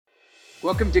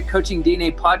Welcome to Coaching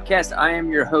DNA Podcast. I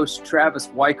am your host, Travis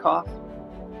Wyckoff.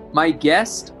 My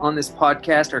guests on this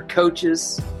podcast are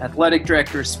coaches, athletic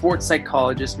directors, sports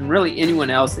psychologists, and really anyone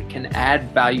else that can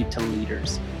add value to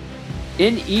leaders.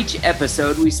 In each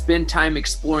episode, we spend time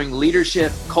exploring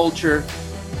leadership, culture,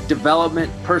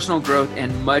 development, personal growth,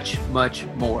 and much, much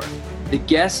more. The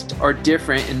guests are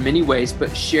different in many ways,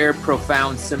 but share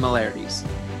profound similarities.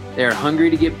 They are hungry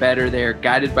to get better, they are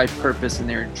guided by purpose, and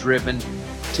they are driven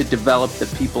to develop the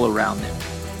people around them.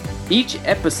 Each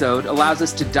episode allows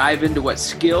us to dive into what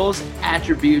skills,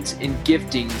 attributes, and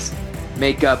giftings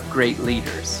make up great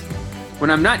leaders. When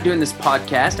I'm not doing this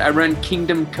podcast, I run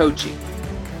Kingdom Coaching.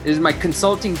 It is my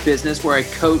consulting business where I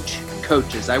coach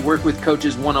coaches. I work with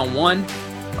coaches one-on-one.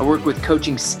 I work with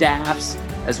coaching staffs,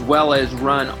 as well as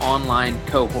run online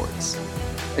cohorts.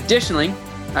 Additionally,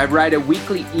 I write a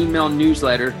weekly email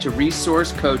newsletter to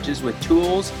resource coaches with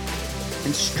tools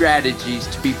and strategies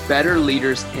to be better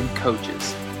leaders and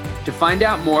coaches. To find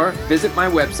out more, visit my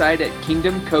website at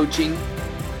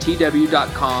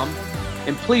kingdomcoachingtw.com,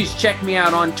 and please check me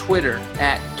out on Twitter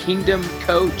at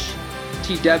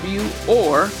kingdomcoachtw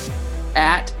or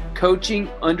at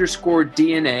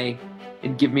coaching_DNA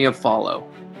and give me a follow.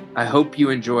 I hope you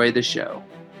enjoy the show.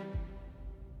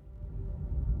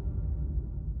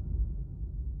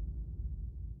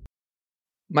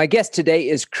 My guest today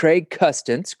is Craig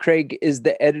Custance. Craig is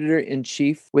the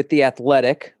editor-in-chief with The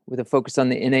Athletic, with a focus on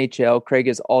the NHL. Craig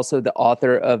is also the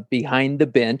author of Behind the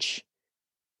Bench.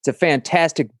 It's a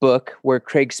fantastic book where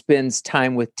Craig spends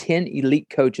time with 10 elite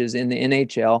coaches in the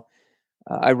NHL.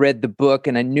 I read the book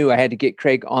and I knew I had to get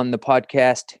Craig on the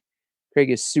podcast. Craig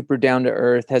is super down to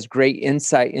earth, has great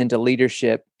insight into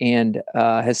leadership, and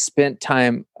has spent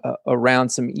time around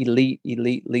some elite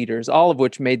leaders, all of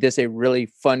which made this a really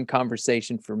fun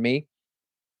conversation for me.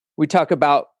 We talk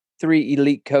about 3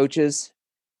 elite coaches,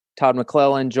 Todd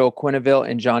McClellan, Joel Quenneville,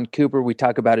 and John Cooper. We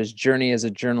talk about his journey as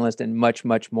a journalist and much,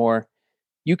 much more.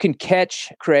 You can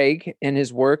catch Craig and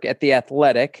his work at The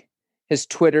Athletic. His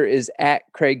Twitter is at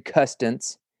Craig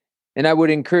Custance. And I would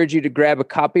encourage you to grab a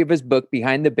copy of his book,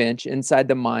 Behind the Bench, Inside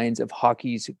the Minds of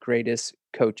Hockey's Greatest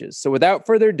Coaches. So without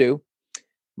further ado,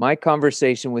 my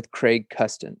conversation with Craig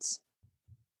Custance.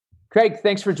 Craig,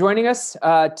 thanks for joining us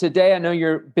today. I know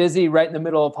you're busy right in the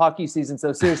middle of hockey season,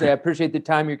 so seriously, I appreciate the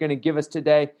time you're going to give us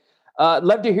today.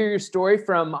 Love to hear your story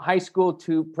from high school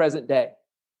to present day.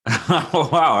 Oh,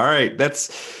 wow. All right.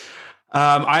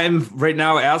 I'm right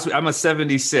now, I'm a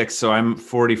 76, so I'm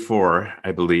 44,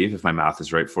 I believe, if my math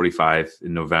is right, 45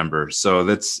 in November. So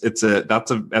that's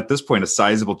at this point, a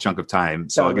sizable chunk of time.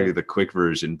 So I'll give you the quick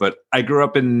version, but I grew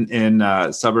up in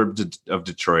suburbs of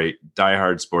Detroit,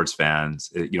 diehard sports fans.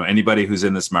 Anybody who's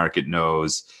in this market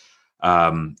knows,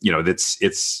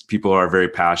 it's people are very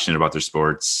passionate about their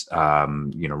sports.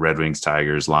 Red Wings,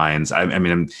 Tigers, Lions. I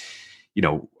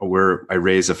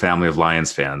raise a family of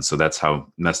Lions fans, so that's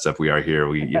how messed up we are here.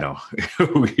 We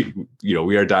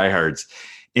are diehards.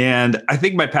 And I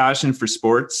think my passion for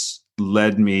sports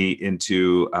led me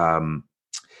into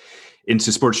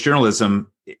sports journalism,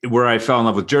 where I fell in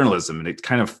love with journalism. And it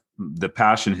kind of, the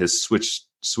passion has switched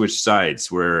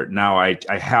sides, where now I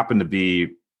happen to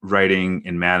be writing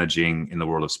and managing in the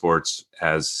world of sports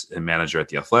as a manager at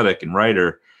The Athletic and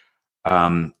writer.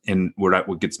 And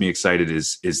what gets me excited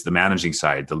is the managing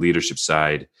side, the leadership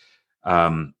side,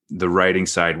 the writing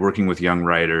side, working with young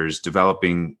writers,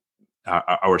 developing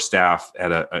our staff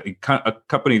at a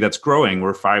company that's growing.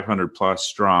 We're 500 plus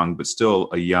strong, but still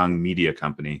a young media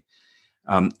company.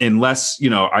 Unless,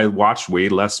 I watch way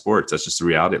less sports. That's just the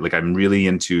reality. Like, I'm really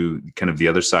into kind of the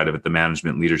other side of it, the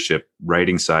management, leadership,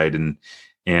 writing side. And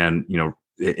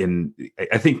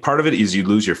I think part of it is you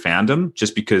lose your fandom,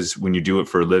 just because when you do it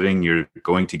for a living, you're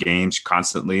going to games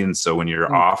constantly. And so when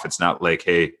you're off, it's not like,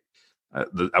 hey,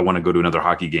 I want to go to another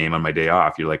hockey game on my day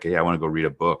off. You're like, hey, I want to go read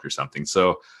a book or something.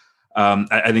 So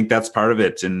I think that's part of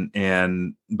it.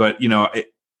 But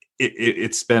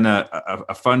it's been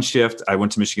a fun shift. I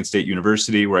went to Michigan State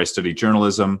University, where I studied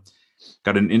journalism.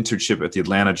 Got an internship at the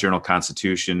Atlanta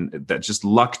Journal-Constitution that just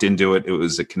lucked into it. It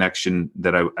was a connection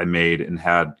that I made, and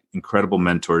had incredible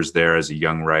mentors there as a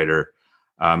young writer,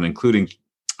 including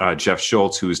Jeff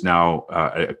Schultz, who is now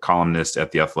a columnist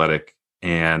at The Athletic,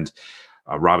 and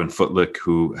Robin Footlick,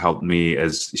 who helped me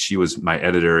as she was my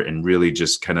editor and really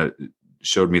just kind of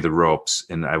showed me the ropes.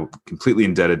 And I'm completely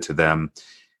indebted to them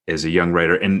as a young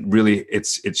writer. And really,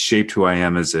 it's shaped who I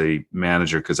am as a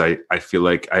manager, because I feel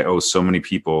like I owe so many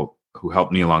people who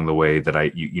helped me along the way that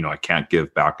I can't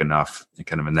give back enough,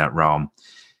 kind of in that realm.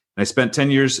 And I spent 10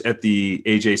 years at the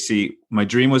AJC. My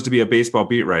dream was to be a baseball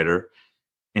beat writer.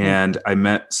 And I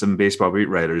met some baseball beat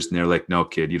writers, and they're like, "No,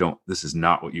 kid, this is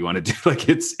not what you want to do." Like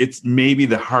it's maybe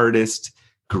the hardest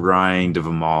grind of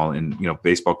them all. And,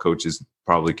 baseball coaches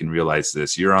probably can realize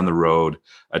this. You're on the road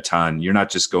a ton. You're not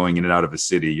just going in and out of a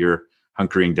city. You're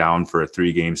hunkering down for a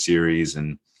 3-game series.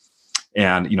 And,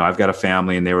 I've got a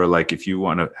family, and they were like, if you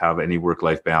want to have any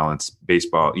work-life balance,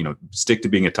 baseball, stick to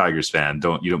being a Tigers fan.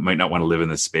 Might not want to live in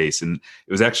this space. And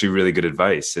it was actually really good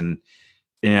advice.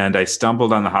 And I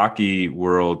stumbled on the hockey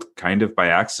world kind of by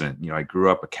accident. I grew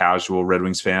up a casual Red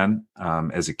Wings fan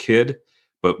as a kid,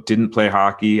 but didn't play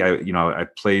hockey. I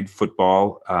played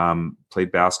football,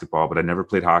 played basketball, but I never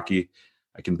played hockey.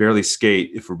 I can barely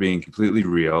skate, if we're being completely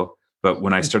real. But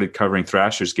when I started covering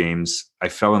Thrashers games, I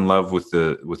fell in love with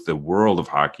the world of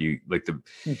hockey. Like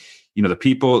the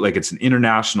people, like it's an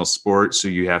international sport. So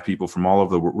you have people from all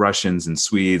over the Russians and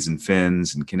Swedes and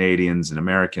Finns and Canadians and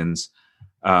Americans.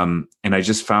 And I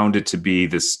just found it to be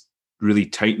this really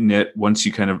tight knit. Once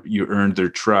you earned their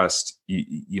trust,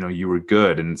 you were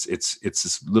good. And it's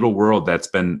this little world that's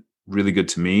been really good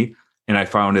to me. And I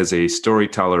found as a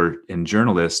storyteller and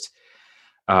journalist,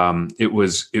 it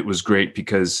was great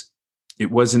because it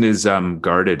wasn't as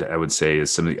guarded, I would say, as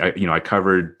some of the, I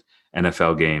covered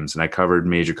NFL games, and I covered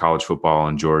major college football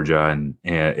in Georgia and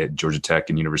at Georgia Tech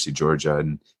and University of Georgia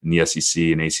and in the SEC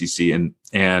and ACC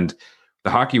and the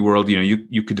hockey world.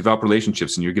 You could develop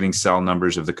relationships, and you're getting cell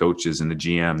numbers of the coaches and the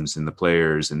GMs and the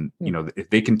players. And, if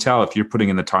they can tell if you're putting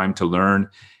in the time to learn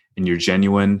and you're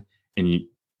genuine, and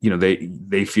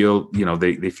they feel,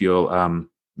 they feel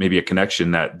maybe a connection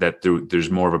that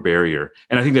there's more of a barrier.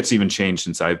 And I think that's even changed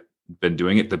since I've been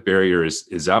doing it. The barrier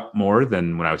is up more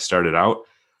than when I started out,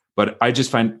 but I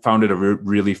just found it a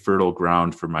really fertile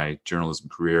ground for my journalism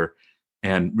career,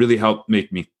 and really helped me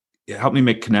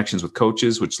make connections with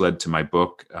coaches, which led to my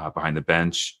book, Behind the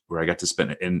Bench, where I got to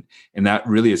spend it. And that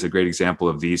really is a great example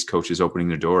of these coaches opening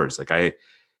their doors. The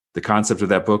concept of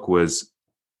that book was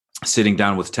sitting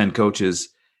down with 10 coaches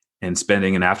and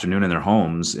spending an afternoon in their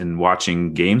homes and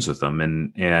watching games with them.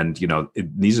 And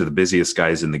these are the busiest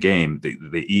guys in the game.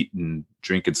 They eat and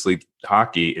drink and sleep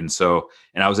hockey. And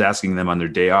I was asking them on their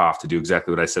day off to do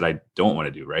exactly what I said I don't want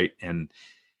to do. Right. And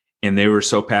they were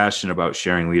so passionate about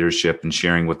sharing leadership and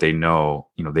sharing what they know.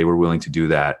 They were willing to do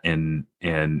that. And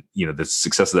the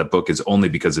success of that book is only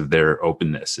because of their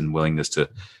openness and willingness to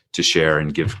share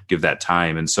and give that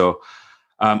time. And so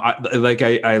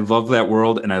I love that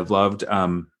world, and I've loved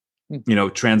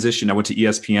transition. I went to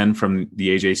ESPN from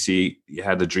the AJC.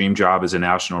 Had the dream job as a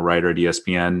national writer at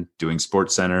ESPN, doing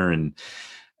Sports Center and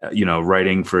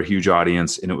writing for a huge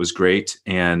audience, and it was great.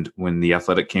 And when The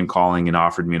Athletic came calling and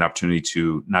offered me an opportunity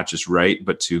to not just write,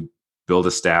 but to build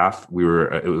a staff,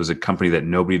 it was a company that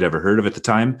nobody had ever heard of at the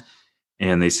time.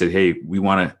 And they said, "Hey, we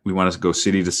want to go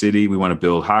city to city. We want to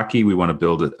build hockey. We want to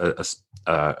build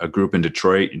a group in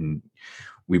Detroit, and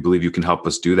we believe you can help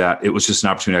us do that." It was just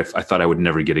an opportunity I thought I would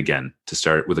never get again, to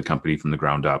start with a company from the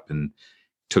ground up, and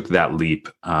took that leap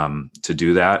to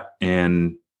do that.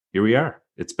 And here we are.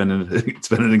 It's been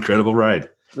an incredible ride.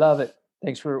 Love it.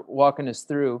 Thanks for walking us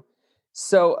through.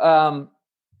 So I'm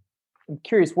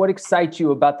curious, what excites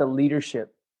you about the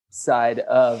leadership side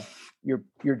of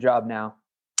your job now?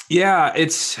 Yeah,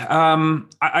 it's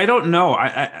I don't know.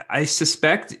 I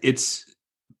suspect it's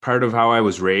part of how I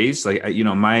was raised. Like,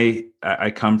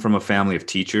 I come from a family of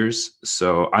teachers.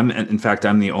 So I'm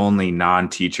the only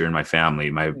non-teacher in my family.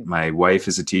 My wife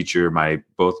is a teacher.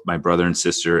 Both my brother and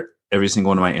sister, every single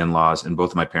one of my in-laws, and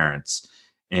both of my parents.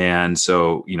 And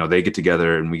so, they get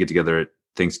together, and we get together at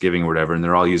Thanksgiving or whatever, and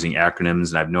they're all using acronyms,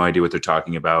 and I have no idea what they're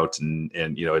talking about. And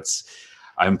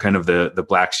I'm kind of the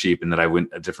black sheep in that I went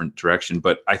a different direction.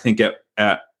 But I think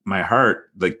at my heart,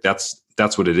 like that's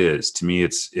what it is. To me,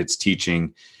 it's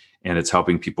teaching, and it's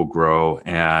helping people grow.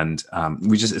 And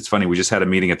it's funny. We just had a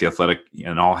meeting at The Athletic,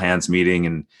 an all hands meeting,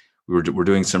 and we're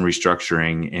doing some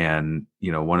restructuring. And,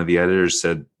 one of the editors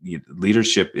said,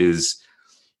 leadership is,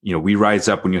 we rise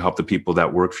up when you help the people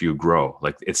that work for you grow.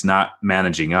 Like, it's not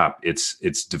managing up.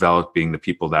 It's developing the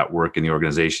people that work in the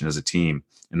organization as a team.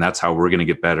 And that's how we're going to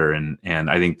get better. And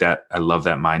I think that I love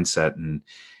that mindset. And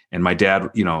my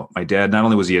dad, not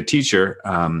only was he a teacher,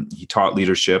 he taught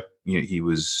leadership. He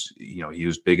was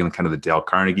big in kind of the Dale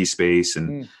Carnegie space.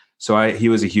 And so he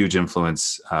was a huge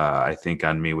influence, I think,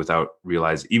 on me without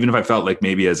realizing, even if I felt like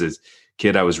maybe as a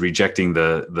kid, I was rejecting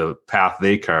the path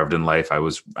they carved in life.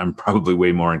 I'm probably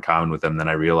way more in common with them than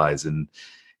I realize. And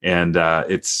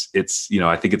it's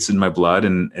I think it's in my blood,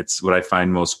 and it's what I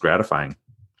find most gratifying.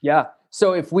 Yeah.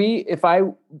 So if I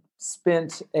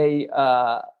spent a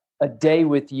a day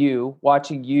with you,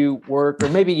 watching you work, or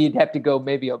maybe you'd have to go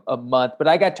maybe a month, but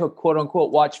I got to quote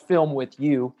unquote watch film with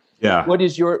you. Yeah.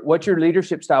 What's your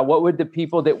leadership style? What would the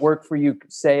people that work for you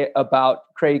say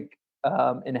about Craig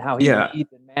and how he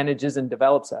leads and manages and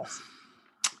develops us?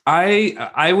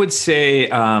 I would say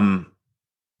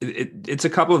it's a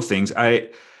couple of things.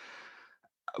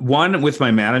 One, with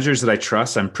my managers that I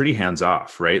trust, I'm pretty hands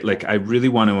off, right? Like I really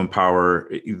want to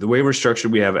empower. The way we're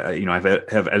structured, we have, I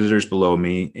have editors below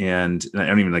me, and I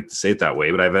don't even like to say it that way,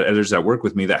 but I have editors that work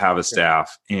with me that have a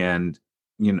staff, and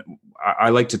I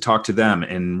like to talk to them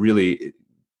and really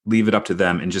leave it up to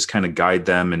them and just kind of guide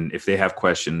them, and if they have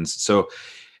questions. So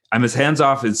I'm as hands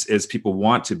off as people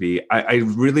want to be. I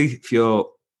really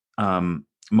feel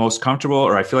most comfortable,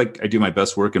 or I feel like I do my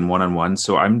best work in one-on-one.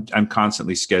 So I'm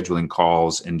constantly scheduling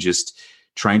calls and just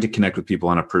trying to connect with people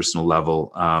on a personal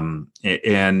level.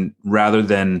 And rather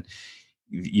than,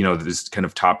 this kind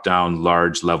of top-down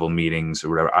large level meetings or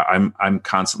whatever, I'm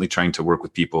constantly trying to work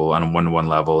with people on a one-to-one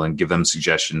level and give them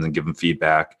suggestions and give them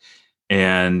feedback.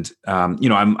 And,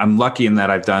 I'm lucky in that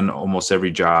I've done almost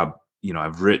every job.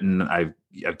 I've written, I've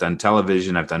done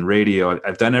television, I've done radio,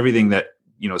 I've done everything that,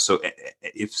 so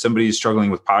if somebody is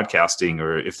struggling with podcasting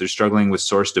or if they're struggling with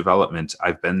source development,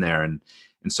 I've been there. And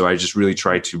so I just really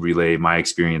try to relay my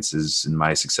experiences and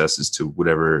my successes to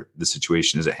whatever the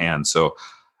situation is at hand. So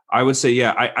I would say,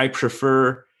 I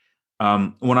prefer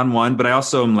one-on-one, but I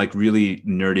also am like really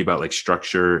nerdy about like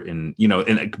structure and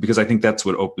because I think that's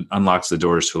what unlocks the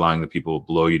doors to allowing the people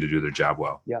below you to do their job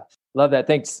well. Yeah. Love that.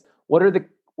 Thanks. What are the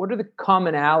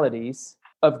commonalities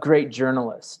of great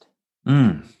journalists?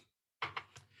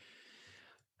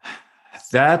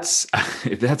 That's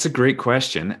a great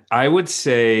question. I would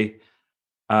say,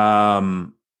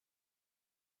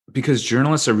 because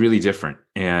journalists are really different,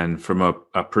 and from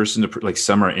a person to like,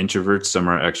 some are introverts, some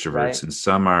are extroverts, right, and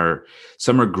some are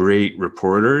great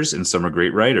reporters and some are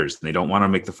great writers, and they don't want to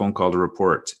make the phone call to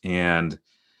report. And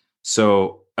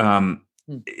so, I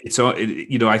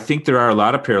think there are a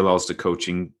lot of parallels to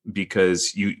coaching,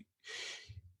 because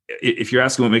if you're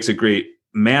asking what makes a great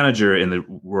manager in the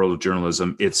world of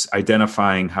journalism, it's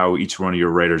identifying how each one of your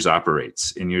writers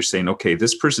operates. And you're saying, okay,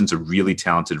 this person's a really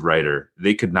talented writer.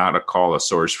 They could not call a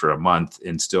source for a month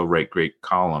and still write great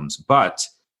columns. But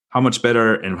how much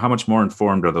better and how much more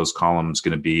informed are those columns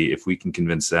going to be if we can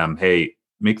convince them, hey,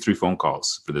 make 3 phone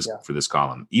calls for this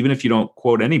column. Even if you don't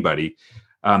quote anybody,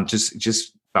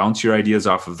 just bounce your ideas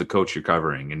off of the coach you're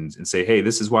covering and say, hey,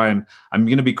 this is why I'm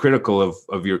going to be critical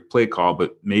of your play call,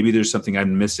 but maybe there's something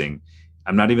I'm missing.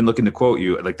 I'm not even looking to quote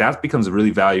you. Like, that becomes a really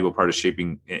valuable part of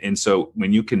shaping. And so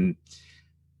when you can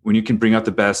bring out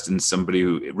the best in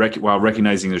somebody while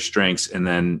recognizing their strengths and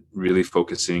then really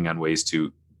focusing on ways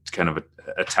to kind of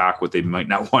attack what they might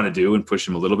not want to do and push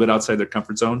them a little bit outside their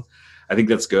comfort zone, I think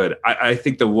that's good. I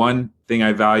think the one thing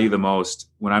I value the most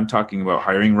when I'm talking about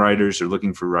hiring writers or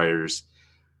looking for writers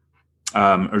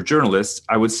or journalists,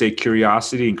 I would say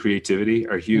curiosity and creativity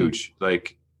are huge.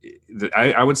 Like,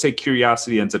 I would say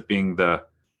curiosity ends up being the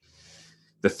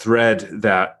thread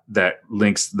that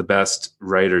links the best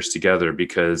writers together,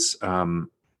 because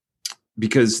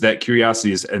that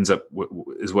curiosity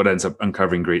is what ends up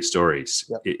uncovering great stories.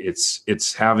 Yep.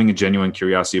 It's having a genuine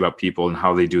curiosity about people and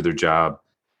how they do their job,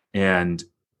 and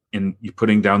you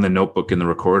putting down the notebook and the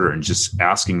recorder and just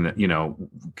asking that,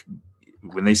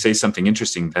 when they say something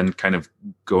interesting, then kind of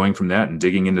going from that and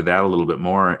digging into that a little bit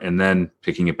more, and then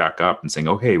picking it back up and saying,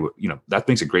 oh, hey, that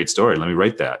makes a great story. Let me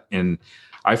write that. And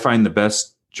I find the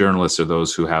best journalists are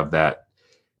those who have that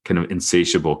kind of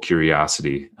insatiable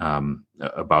curiosity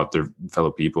about their fellow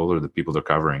people or the people they're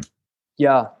covering.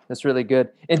 Yeah, that's really good.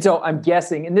 And so I'm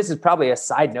guessing, and this is probably a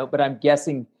side note, but I'm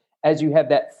guessing as you have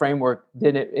that framework,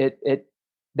 then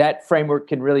that framework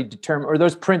can really determine, or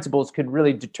those principles could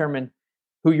really determine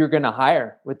who you're going to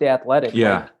hire with The Athletic.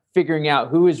 Yeah. Like figuring out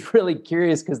who is really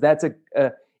curious, because that's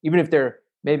even if they're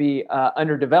maybe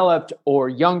underdeveloped or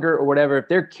younger or whatever, if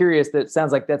they're curious, that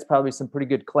sounds like that's probably some pretty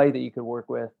good clay that you could work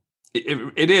with.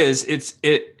 It is.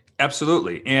 It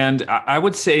absolutely. And I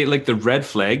would say, like, the red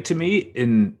flag to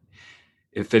me,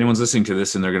 if anyone's listening to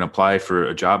this and they're going to apply for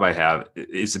a job I have,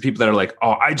 is the people that are like,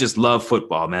 oh, I just love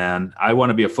football, man. I want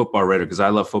to be a football writer because I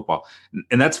love football.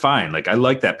 And that's fine. Like, I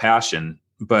like that passion,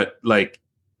 but like,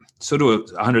 so do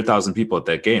 100,000 people at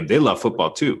that game. They love football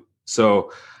too.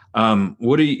 So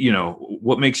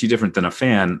what makes you different than a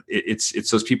fan?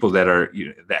 It's those people that are,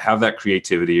 that have that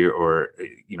creativity or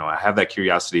have that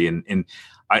curiosity, and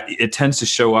it tends to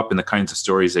show up in the kinds of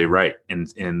stories they write.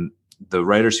 And the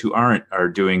writers who aren't are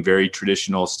doing very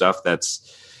traditional stuff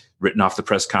that's written off the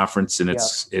press conference, and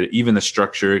even the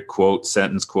structure, quote,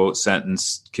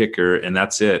 sentence, kicker, and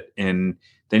that's it. And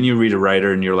then you read a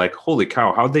writer and you're like, holy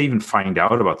cow, how'd they even find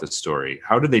out about this story?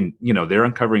 How did they, they're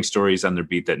uncovering stories on their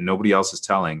beat that nobody else is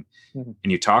telling. Mm-hmm.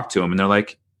 And you talk to them and they're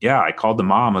like, yeah, I called the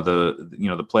mom of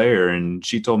the player and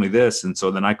she told me this. And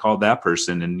so then I called that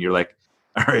person, and you're like,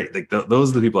 all right, like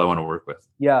those are the people I want to work with.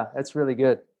 Yeah, that's really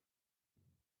good.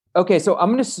 Okay. So I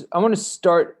want to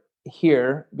start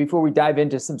here before we dive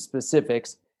into some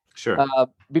specifics. Sure.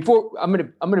 Before I'm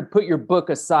gonna put your book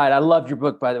aside. I love your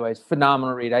book, by the way. It's a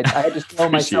phenomenal read. I had to slow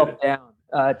myself down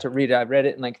to read it. I read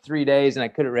it in like 3 days, and I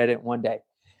could have read it in 1 day.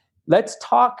 Let's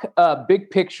talk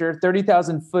big picture,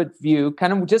 30,000 foot view.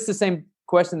 Kind of just the same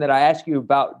question that I asked you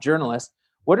about journalists.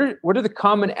 What are the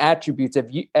common attributes of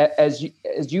you as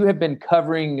you have been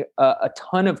covering a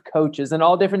ton of coaches in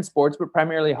all different sports, but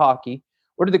primarily hockey?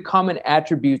 What are the common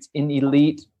attributes in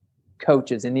elite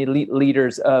coaches and elite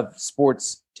leaders of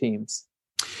sports teams?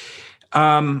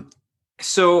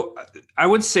 So I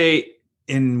would say,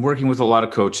 in working with a lot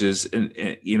of coaches, and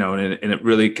it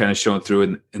really kind of shown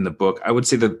through in the book, I would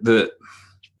say that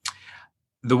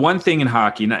the one thing in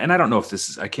hockey, and I don't know if this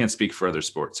is, I can't speak for other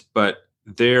sports, but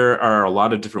there are a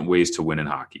lot of different ways to win in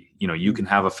hockey. You can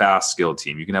have a fast, skilled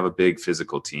team, you can have a big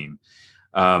physical team.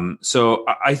 So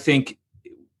I think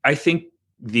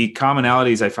the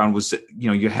commonalities I found was that,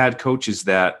 you had coaches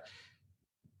that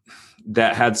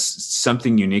had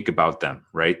something unique about them,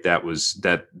 right? That was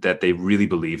that they really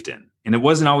believed in, and it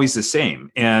wasn't always the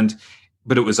same,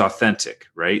 but it was authentic,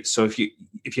 right? So if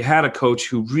you had a coach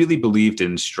who really believed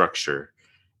in structure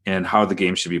and how the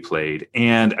game should be played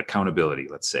and accountability,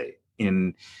 let's say,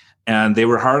 and they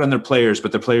were hard on their players,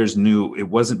 but the players knew it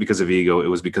wasn't because of ego, it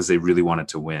was because they really wanted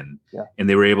to win. Yeah. And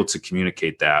they were able to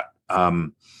communicate that.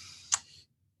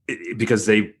 Because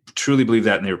they truly believe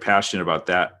that and they were passionate about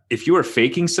that. If you were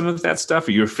faking some of that stuff,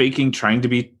 or you're faking trying to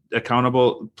be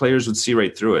accountable, players would see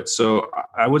right through it. So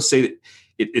I would say that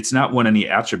it's not one any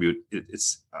attribute.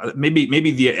 It's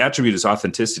maybe the attribute is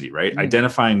authenticity, right? Mm-hmm.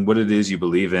 Identifying what it is you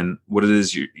believe in, what it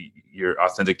is you're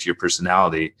authentic to your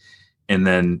personality, and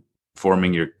then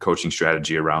forming your coaching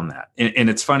strategy around that. And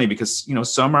it's funny because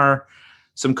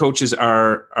some coaches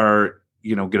are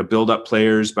going to build up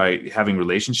players by having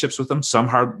relationships with them. Some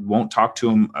won't talk to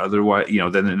them otherwise,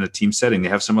 then in a team setting, they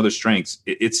have some other strengths.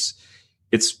 I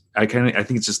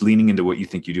think it's just leaning into what you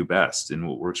think you do best and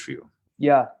what works for you.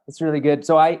 Yeah, that's really good.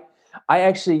 So I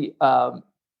actually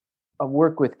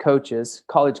work with coaches,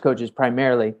 college coaches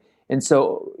primarily. And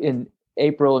so in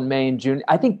April and May and June,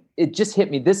 I think it just hit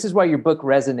me. This is why your book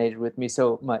resonated with me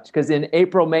so much. Because in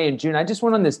April, May, and June, I just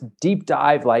went on this deep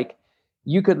dive, like,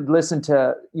 you could listen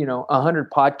to, 100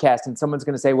 podcasts and someone's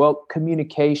going to say, well,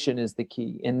 communication is the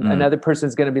key. And another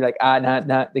person's going to be like,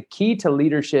 not. The key to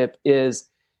leadership is,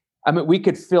 we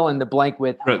could fill in the blank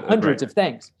with hundreds of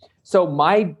things. So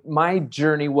my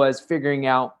journey was figuring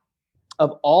out,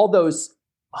 of all those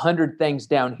 100 things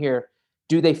down here,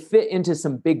 do they fit into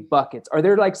some big buckets? Are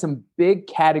there like some big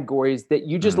categories that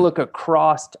you just look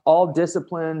across all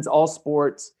disciplines, all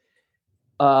sports?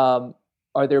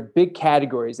 Are there big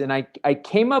categories? And I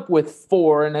came up with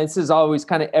 4, and this is always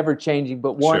kind of ever changing,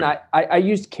 but one, sure. I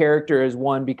used character as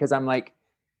one, because I'm like,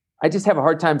 I just have a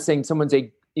hard time saying someone's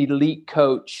a elite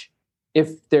coach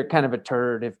if they're kind of a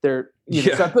turd, if they're,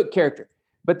 so I put character.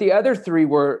 But the other 3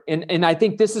 were, and I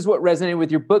think this is what resonated with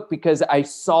your book, because I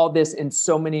saw this in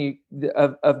so many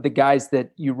of the guys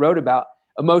that you wrote about.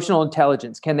 Emotional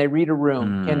intelligence. Can they read a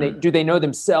room? Do they know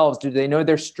themselves? Do they know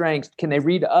their strengths? Can they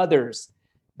read others?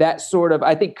 That sort of,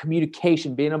 I think,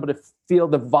 communication, being able to feel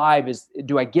the vibe is,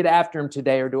 do I get after him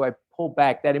today or do I pull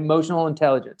back? That emotional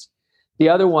intelligence. The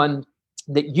other one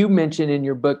that you mentioned in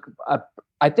your book,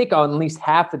 I think on at least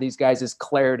half of these guys, is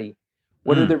clarity.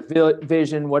 What are their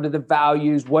vision? What are the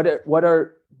values?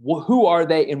 Who are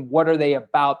they and what are they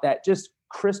about? That just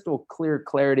crystal clear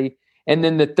clarity. And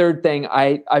then the third thing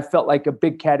I felt like a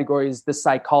big category is the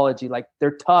psychology. Like,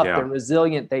 they're tough, they're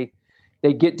resilient, they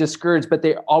get discouraged, but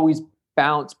they always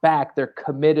bounce back. They're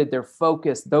committed, they're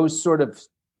focused, those sort of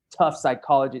tough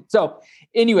psychology. So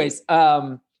anyways,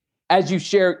 as you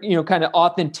share, kind of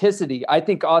authenticity, I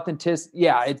think authenticity.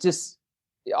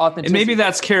 And maybe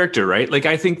that's character, right? Like,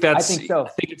 I think so. I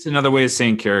think it's another way of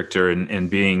saying character and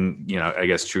being, I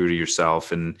guess, true to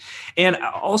yourself. And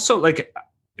also, like,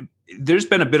 there's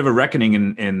been a bit of a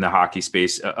reckoning in the hockey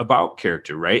space about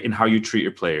character, right? And how you treat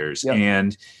your players. Yep.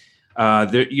 And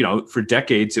there, for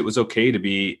decades, it was okay to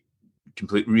be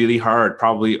really hard,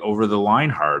 probably over the line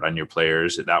hard on your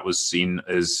players. That was seen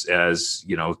as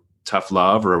tough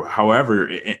love or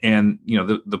however. And,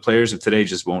 the players of today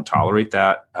just won't tolerate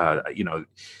that.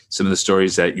 Some of the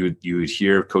stories that you would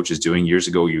hear coaches doing years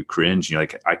ago, you cringe, and you're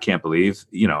like, I can't believe,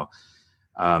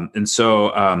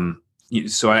 so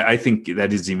I think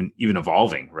that is even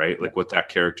evolving, right? Like what that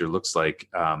character looks like.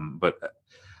 But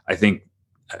I think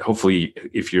hopefully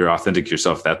if you're authentic to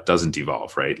yourself, that doesn't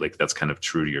evolve, right? Like that's kind of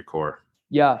true to your core.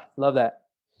 Yeah. Love that.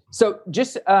 So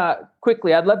just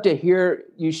quickly, I'd love to hear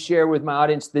you share with my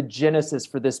audience the genesis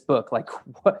for this book. Like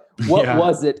what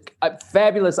was it? A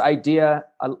fabulous idea.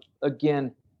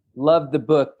 Again, love the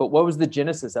book, but what was the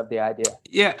genesis of the idea?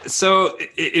 Yeah. So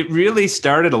it really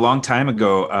started a long time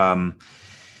ago.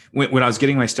 When I was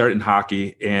getting my start in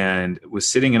hockey and was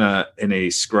sitting in a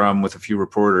scrum with a few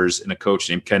reporters and a coach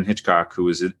named Ken Hitchcock, who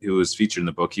was featured in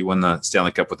the book. He won the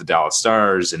Stanley Cup with the Dallas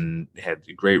Stars and had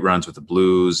great runs with the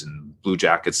Blues and Blue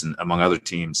Jackets and among other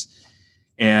teams.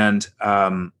 And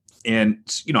I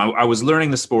was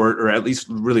learning the sport, or at least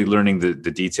really learning the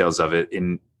details of it.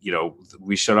 And,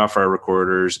 we shut off our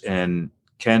recorders and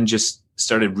Ken just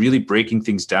started really breaking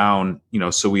things down,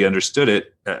 so we understood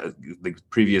it, the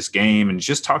previous game, and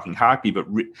just talking hockey, but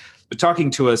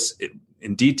talking to us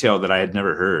in detail that I had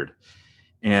never heard.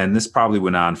 And this probably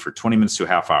went on for 20 minutes to a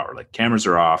half hour. Like cameras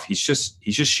are off. He's just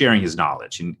sharing his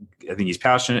knowledge, and I think he's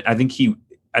passionate. I think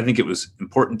it was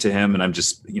important to him, and I'm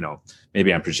just,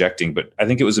 maybe I'm projecting, but I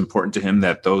think it was important to him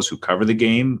that those who cover the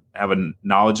game have a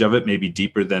knowledge of it, maybe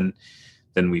deeper than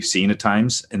we've seen at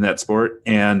times in that sport.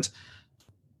 And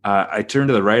I turned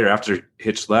to the writer after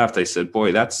Hitch left. I said,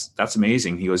 boy, that's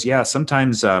amazing. He goes, yeah,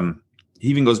 sometimes he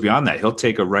even goes beyond that. He'll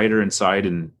take a writer inside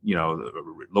and, a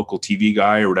local TV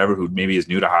guy or whatever, who maybe is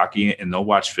new to hockey, and they'll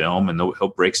watch film and he'll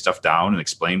break stuff down and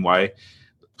explain why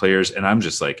players. And I'm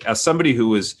just like, as somebody who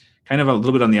was kind of a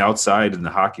little bit on the outside in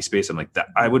the hockey space, I'm like, that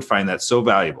I would find that so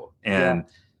valuable, and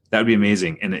that would be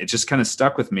amazing. And it just kind of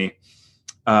stuck with me.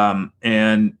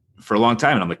 And for a long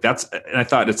time. And I'm like, and I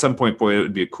thought at some point, boy, it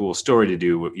would be a cool story to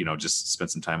do, just spend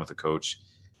some time with a coach.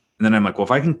 And then I'm like, well, if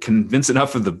I can convince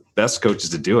enough of the best coaches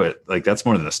to do it, like that's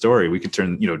more than a story. We could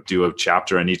do a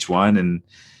chapter on each one.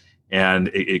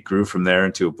 And it grew from there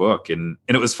into a book. And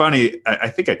it was funny. I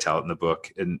think I tell it in the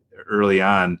book. And early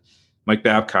on, Mike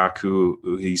Babcock, who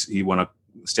he won a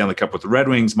Stanley Cup with the Red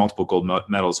Wings, multiple gold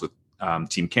medals with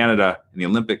Team Canada in the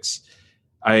Olympics.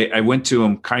 I went to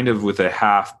him kind of with a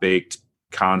half-baked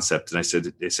concept. And I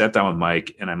sat down with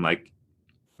Mike, and I'm like,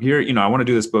 here, I want to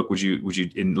do this book. Would you,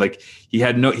 and like,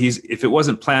 if it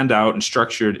wasn't planned out and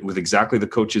structured with exactly the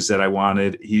coaches that I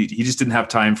wanted, he just didn't have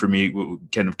time for me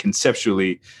kind of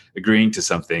conceptually agreeing to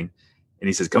something. And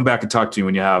he says, come back and talk to me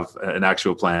when you have an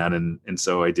actual plan. And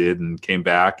so I did, and came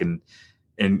back, and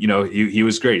he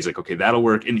was great. He's like, okay, that'll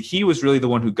work. And he was really the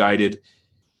one who guided.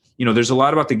 There's a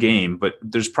lot about the game, but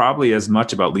there's probably as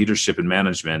much about leadership and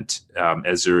management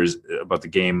as there is about the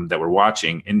game that we're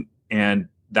watching. And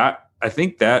that, I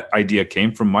think that idea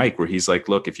came from Mike, where he's like,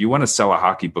 look, if you want to sell a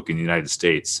hockey book in the United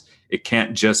States, it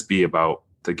can't just be about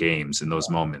the games and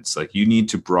those moments. Like, you need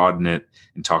to broaden it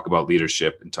and talk about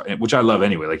leadership, which I love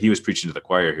anyway. Like, he was preaching to the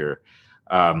choir here.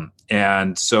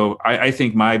 And so I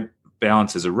think my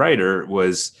balance as a writer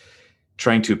was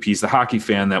trying to appease the hockey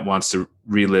fan that wants to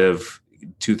relive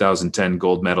 2010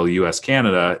 gold medal US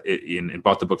Canada and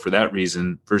bought the book for that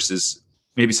reason, versus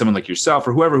maybe someone like yourself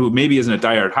or whoever who maybe isn't a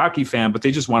diehard hockey fan, but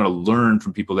they just want to learn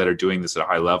from people that are doing this at a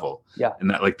high level. Yeah.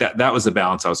 And that was the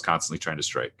balance I was constantly trying to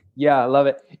strike. Yeah. I love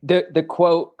it. The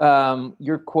quote,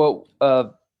 your quote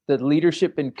of the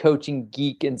leadership and coaching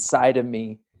geek inside of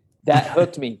me, that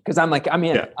hooked me, because I'm like, I'm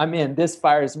in. Yeah. I'm in. This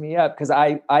fires me up because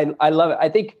I love it. I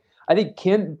think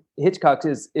Ken Hitchcock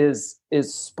is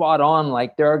spot on.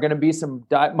 Like, there are going to be some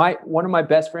one of my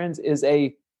best friends is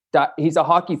he's a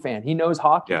hockey fan. He knows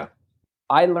hockey. Yeah.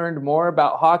 I learned more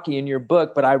about hockey in your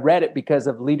book, but I read it because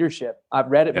of leadership.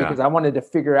 I've read it because I wanted to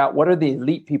figure out what are the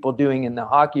elite people doing in the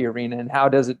hockey arena, and how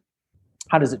does it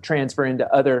transfer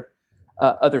into other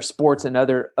sports and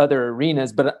other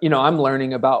arenas. But I'm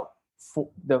learning about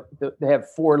they have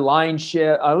 4 line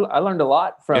shift. I learned a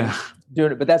lot from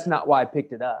doing it, but that's not why I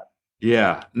picked it up.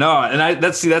 Yeah, no. And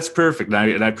that's perfect.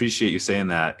 And I appreciate you saying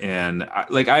that. And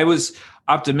I was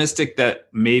optimistic that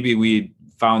maybe we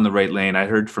found the right lane. I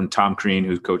heard from Tom Crean,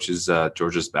 who coaches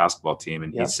Georgia's basketball team.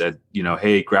 And he said,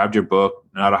 hey, grabbed your book,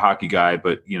 not a hockey guy,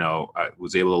 but I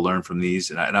was able to learn from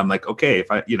these. And I'm like, okay, if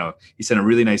he sent a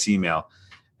really nice email.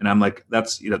 And I'm like,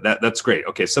 that's great.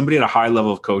 Okay. Somebody at a high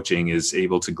level of coaching is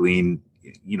able to glean,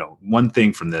 one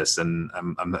thing from this, and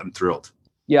I'm thrilled.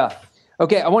 Yeah.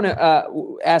 Okay. I want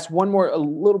to ask one more, a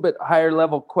little bit higher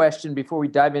level question before we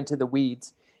dive into the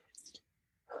weeds.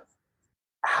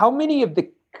 How many of the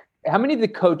how many of the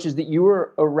coaches that you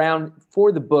were around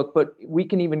for the book, but we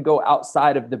can even go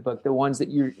outside of the book, the ones that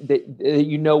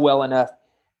you know well enough,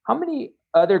 how many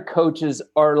other coaches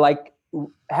are like,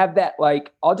 have that,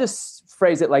 like, I'll just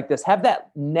phrase it like this, have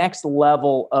that next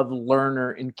level of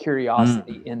learner and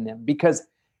curiosity in them? Because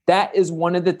that is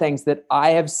one of the things that I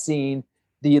have seen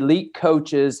the elite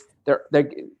coaches, they're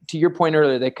to your point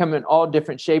earlier, they come in all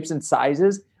different shapes and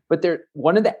sizes, but they're,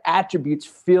 one of the attributes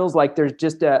feels like there's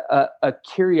just a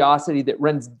curiosity that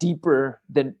runs deeper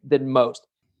than most.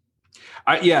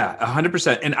 Yeah,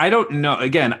 100%. And I don't know,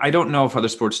 again, I don't know if other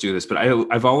sports do this, but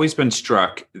I've always been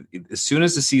struck, as soon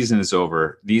as the season is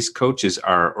over, these coaches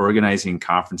are organizing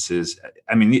conferences.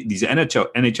 I mean, these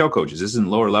NHL coaches, this isn't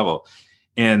lower level,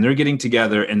 and they're getting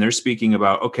together and they're speaking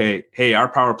about, okay, hey, our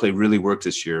power play really worked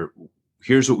this year.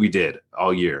 Here's what we did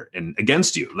all year and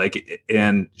against you. Like,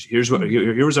 and here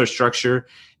was our structure.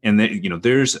 And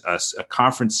there's a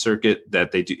conference circuit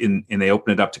that they do and they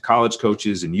open it up to college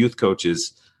coaches and youth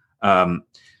coaches.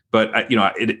 But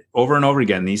over and over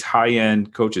again, these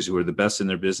high-end coaches who are the best in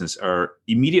their business are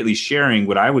immediately sharing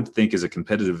what I would think is a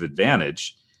competitive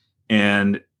advantage.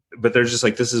 But they're just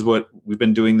like, this is what we've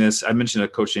been doing this. I mentioned a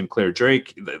coach named Claire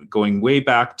Drake, going way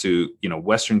back to,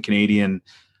 Western Canadian,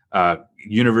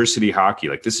 university hockey.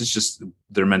 Like, this is just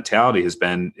their mentality has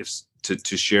been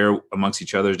to share amongst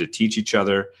each other, to teach each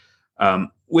other.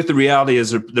 With the reality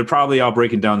is they're probably all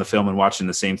breaking down the film and watching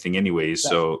the same thing anyways.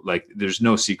 So like, there's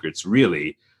no secrets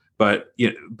really, but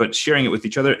sharing it with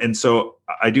each other. And so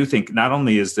I do think not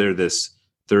only is there this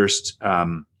thirst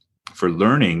for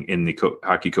learning in the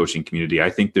hockey coaching community, I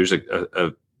think there's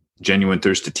a genuine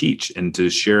thirst to teach and to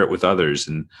share it with others.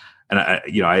 And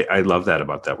I love that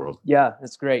about that world. Yeah,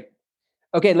 that's great.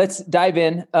 Okay, let's dive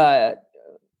in.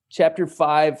 Chapter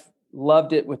 5,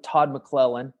 loved it, with Todd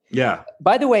McClellan. Yeah.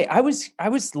 By the way, I was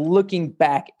looking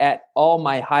back at all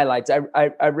my highlights.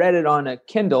 I read it on a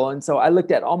Kindle, and so I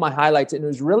looked at all my highlights, and it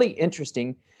was really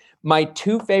interesting. My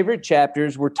 2 favorite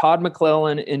chapters were Todd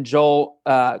McClellan and Joel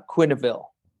Quenneville.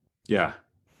 Yeah.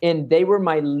 And they were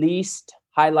my least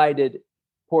highlighted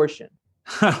portion.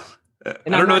 I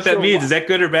don't know what that means. Why. Is that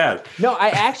good or bad? No, I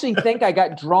actually think I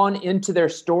got drawn into their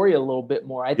story a little bit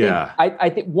more. I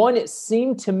think one, it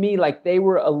seemed to me like they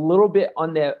were a little bit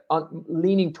on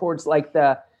leaning towards like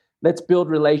the let's build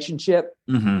relationship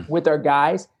with our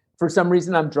guys. For some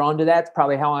reason, I'm drawn to that. It's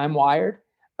probably how I'm wired.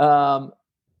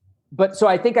 But so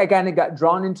I think I kind of got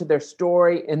drawn into their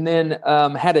story, and then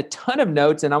had a ton of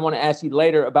notes. And I want to ask you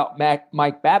later about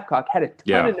Mike Babcock. Had a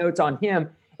ton of notes on him,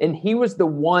 and he was the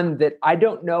one that I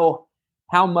don't know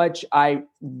how much I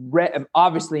read. I'm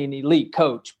obviously an elite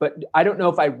coach, but I don't know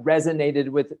if I resonated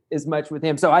with as much with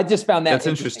him. So I just found that's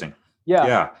interesting.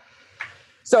 Yeah.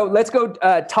 So let's go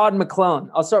Todd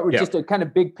McClellan. I'll start with just a kind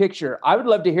of big picture. I would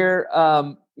love to hear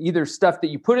either stuff that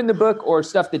you put in the book or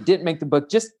stuff that didn't make the book.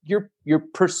 Just your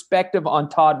perspective on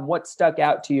Todd and what stuck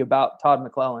out to you about Todd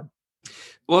McClellan.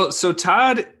 Well, so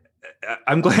Todd,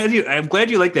 I'm glad you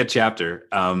like that chapter.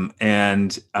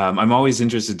 And I'm always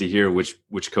interested to hear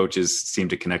which coaches seem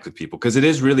to connect with people, because it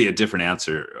is really a different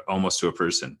answer almost to a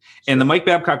person. And the Mike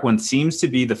Babcock one seems to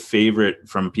be the favorite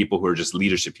from people who are just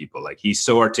leadership people. Like, he's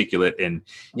so articulate, and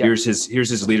here's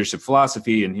his leadership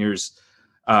philosophy. And here's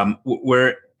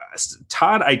where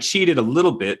Todd, I cheated a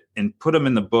little bit and put him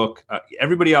in the book.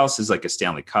 Everybody else is like a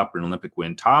Stanley Cup or an Olympic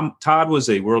win. Todd was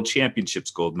a World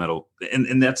Championships gold medal.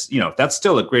 And that's, that's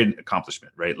still a great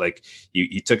accomplishment, right? Like,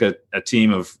 he took a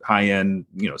team of high-end,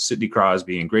 Sidney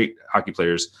Crosby and great hockey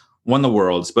players, won the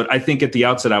Worlds. But I think at the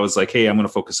outset, I was like, hey, I'm going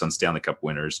to focus on Stanley Cup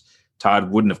winners.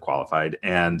 Todd wouldn't have qualified.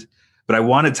 But I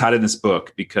wanted Todd in this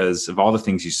book because of all the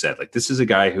things you said. Like, this is a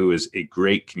guy who is a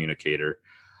great communicator.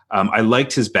 I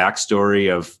liked his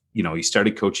backstory of, he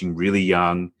started coaching really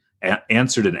young,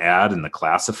 answered an ad in the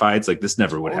classifieds. Like, this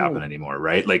never would happen anymore,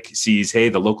 right? Like, sees, hey,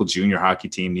 the local junior hockey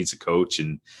team needs a coach,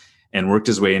 and worked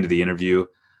his way into the interview.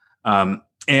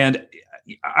 And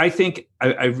I think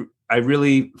I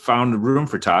really found room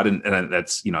for Todd, and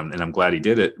that's, and I'm glad he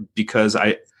did it, because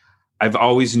I've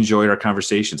always enjoyed our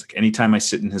conversations. Like, anytime I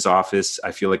sit in his office,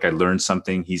 I feel like I learned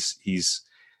something. He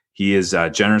is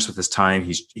generous with his time.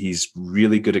 He's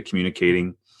really good at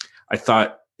communicating. I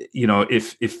thought,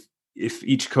 if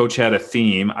each coach had a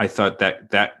theme, I thought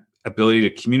that ability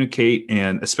to communicate,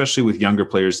 and especially with younger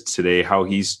players today, how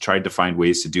he's tried to find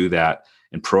ways to do that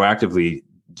and proactively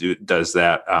does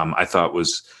that, I thought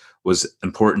was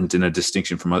important, in a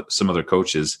distinction from some other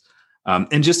coaches.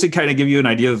 And just to kind of give you an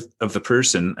idea of the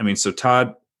person, I mean, so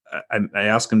Todd, I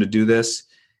asked him to do this,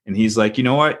 and he's like, you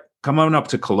know what? Come on up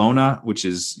to Kelowna, which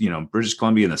is, British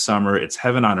Columbia in the summer. It's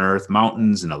heaven on earth,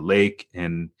 mountains and a lake.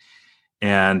 And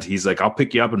And he's like, I'll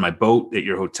pick you up in my boat at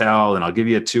your hotel and I'll give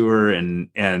you a tour. And,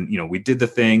 we did the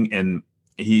thing. And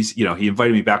he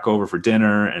invited me back over for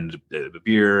dinner and a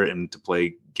beer and to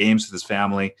play games with his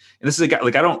family. And this is a guy,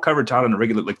 like, I don't cover Todd on a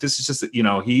regular, like, this is just,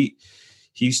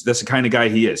 he's that's the kind of guy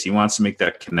he is. He wants to make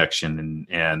that connection.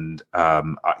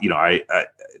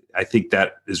 I think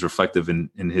that is reflective in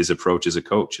his approach as a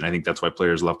coach. And I think that's why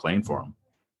players love playing for him.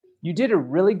 You did a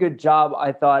really good job,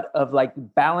 I thought, of like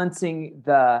balancing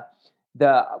the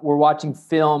we're watching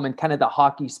film and kind of the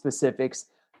hockey specifics,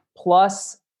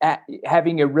 plus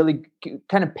having a really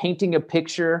kind of painting a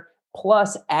picture,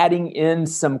 plus adding in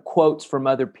some quotes from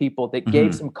other people that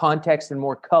gave some context and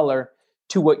more color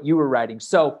to what you were writing.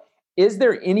 So is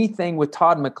there anything with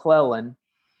Todd McClellan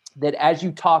that as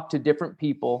you talk to different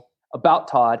people about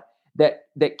Todd that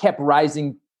kept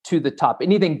rising to the top?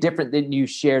 Anything different than you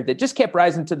shared that just kept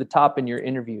rising to the top in your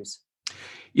interviews?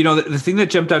 The thing that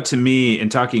jumped out to me in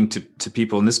talking to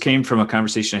people, and this came from a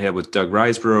conversation I had with Doug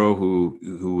Riseborough,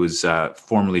 who was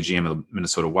formerly GM of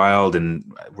Minnesota Wild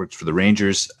and worked for the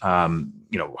Rangers,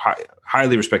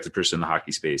 highly respected person in the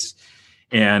hockey space.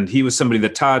 And he was somebody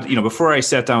that Todd, before I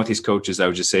sat down with these coaches, I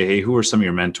would just say, hey, who are some of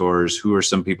your mentors? Who are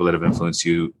some people that have influenced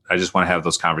you? I just want to have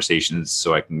those conversations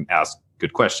so I can ask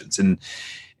good questions.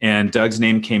 And Doug's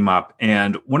name came up.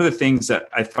 And one of the things that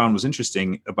I found was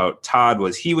interesting about Todd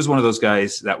was he was one of those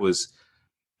guys that was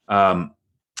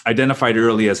identified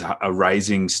early as a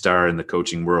rising star in the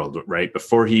coaching world, right?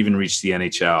 Before he even reached the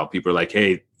NHL, people are like,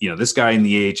 hey, this guy in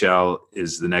the AHL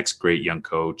is the next great young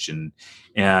coach. And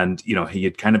he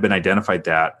had kind of been identified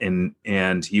that.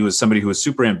 And he was somebody who was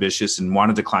super ambitious and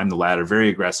wanted to climb the ladder very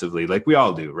aggressively, like we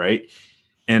all do, right?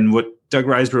 And what Doug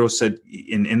Riseborough said,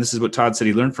 and this is what Todd said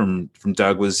he learned from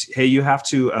Doug, was, hey, you have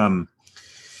to,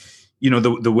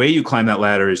 the way you climb that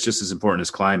ladder is just as important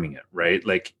as climbing it, right?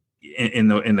 Like in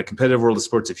the competitive world of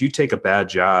sports, if you take a bad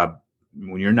job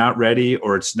when you're not ready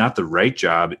or it's not the right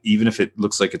job, even if it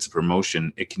looks like it's a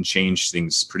promotion, it can change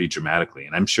things pretty dramatically.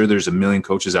 And I'm sure there's a million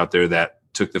coaches out there that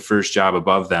took the first job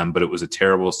above them, but it was a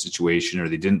terrible situation, or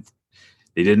they didn't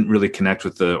really connect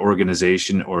with the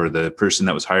organization or the person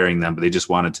that was hiring them, but they just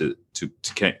wanted to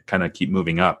kind of keep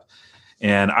moving up.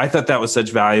 And I thought that was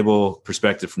such valuable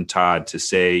perspective from Todd to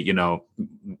say,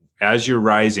 as you're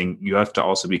rising, you have to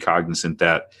also be cognizant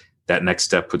that next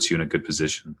step puts you in a good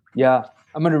position. Yeah.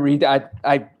 I'm going to read. I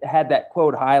had that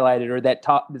quote highlighted, or that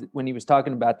top when he was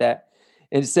talking about that.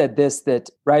 It said this, that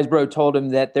Riseborough told him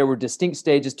that there were distinct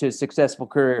stages to a successful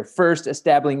career. First,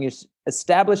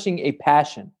 establishing a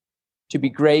passion. To be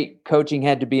great, coaching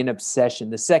had to be an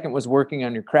obsession. The second was working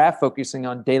on your craft, focusing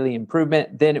on daily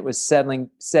improvement. Then it was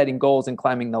setting goals and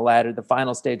climbing the ladder. The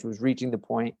final stage was reaching the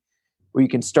point where you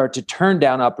can start to turn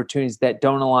down opportunities that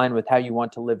don't align with how you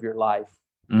want to live your life.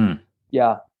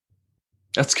 Yeah.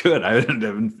 That's good.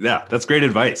 That's great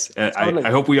advice. Totally.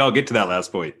 I hope we all get to that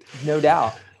last point. No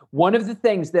doubt. One of the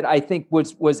things that I think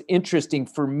was interesting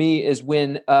for me is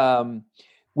when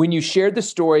you shared the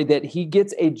story that he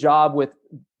gets a job with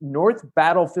North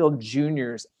Battlefield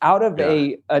Juniors out of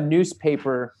a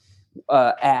newspaper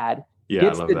ad,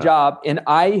 gets the job. And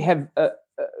I have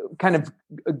kind of,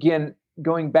 again,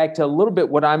 going back to a little bit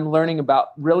what I'm learning about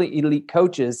really elite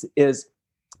coaches is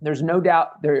there's no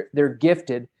doubt they're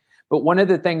gifted. But one of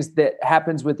the things that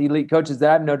happens with elite coaches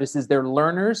that I've noticed is they're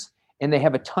learners and they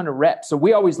have a ton of reps. So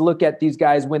we always look at these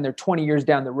guys when they're 20 years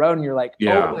down the road and you're like,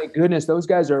 oh my goodness, those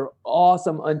guys are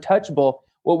awesome, untouchable.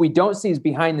 What we don't see is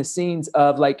behind the scenes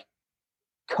of like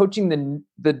coaching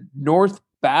the North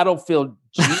Battlefield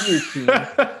junior team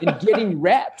and getting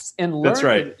reps and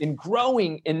learning and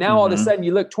growing. And now all of a sudden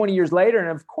you look 20 years later and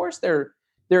of course they're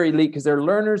elite because they're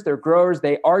learners, they're growers,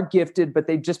 they are gifted, but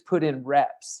they just put in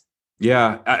reps.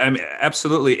 Yeah, I mean,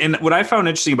 absolutely. And what I found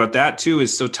interesting about that too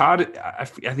is, so Todd, I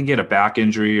think he had a back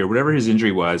injury or whatever his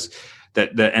injury was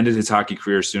that ended his hockey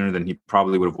career sooner than he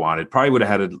probably would have wanted. Probably would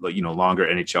have had a longer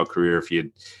NHL career if he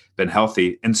had been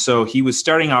healthy. And so he was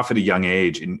starting off at a young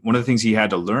age. And one of the things he had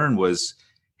to learn was,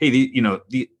 hey,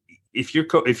 if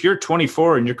you're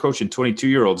 24 and you're coaching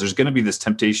 22-year-olds, there's going to be this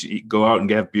temptation to go out and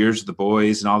have beers with the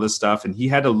boys and all this stuff. And he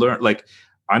had to learn, like,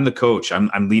 I'm the coach.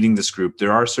 I'm leading this group.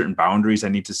 There are certain boundaries I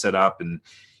need to set up. And,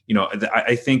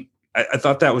 I think I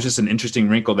thought that was just an interesting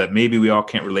wrinkle that maybe we all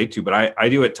can't relate to, but I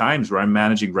do at times where I'm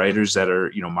managing writers that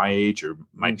are, my age or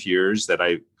my peers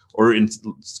or in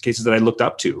cases that I looked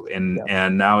up to. And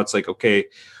now it's like, okay,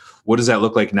 what does that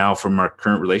look like now from our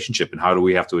current relationship and how do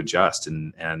we have to adjust?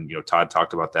 And Todd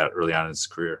talked about that early on in his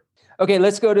career. Okay.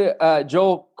 Let's go to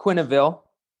Joel Quenneville.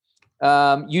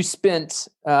 You spent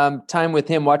time with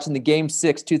him watching the Game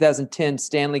 6 2010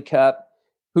 Stanley Cup.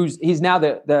 He's now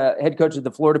the head coach of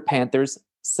the Florida Panthers.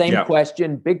 Same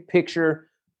question, big picture,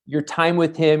 your time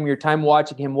with him, your time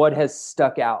watching him, what has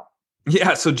stuck out?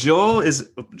 Yeah, so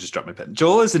just dropped my pen.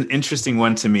 Joel is an interesting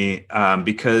one to me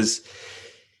because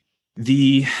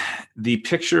the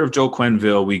picture of Joel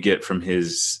Quenneville we get from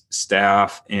his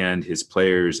staff and his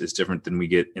players is different than we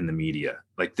get in the media.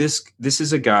 Like this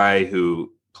is a guy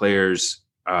who players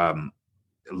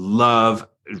love,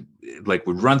 like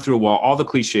would run through a wall, all the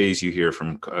cliches you hear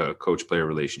from a coach-player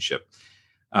relationship.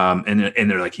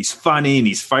 And they're like, he's funny and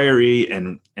he's fiery.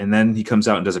 And then he comes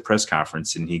out and does a press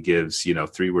conference and he gives,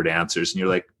 3-word answers. And you're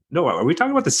like, no, are we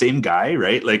talking about the same guy?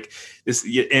 Right. Like this,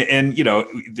 and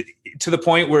to the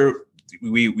point where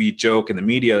we joke in the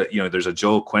media, there's a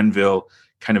Joel Quenneville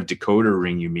kind of decoder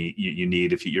ring you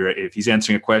need if he's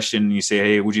answering a question and you say,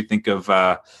 hey, what'd you think of,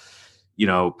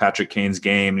 Patrick Kane's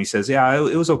game? And he says, yeah,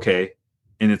 it was okay.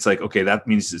 And it's like, okay, that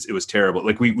means it was terrible.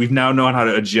 Like we've now known how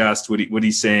to adjust what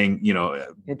he's saying,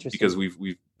 because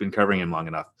we've been covering him long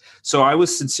enough. So I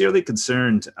was sincerely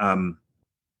concerned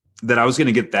that I was going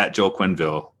to get that Joel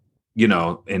Quenneville,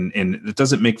 and it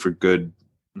doesn't make for good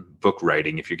book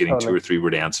writing if you're getting 2 or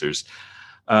 3-word answers.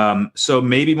 So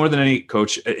maybe more than any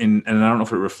coach, and I don't know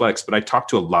if it reflects, but I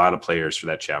talked to a lot of players for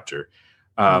that chapter,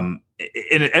 and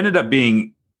it ended up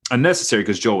being unnecessary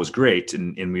because Joel was great,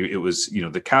 and it was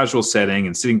the casual setting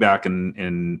and sitting back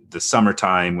in the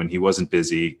summertime when he wasn't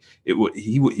busy.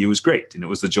 He was great, and it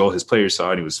was the Joel his players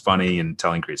saw, and he was funny and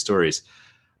telling great stories.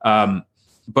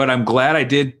 But I'm glad I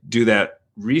did do that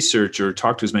research or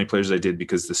talk to as many players as I did,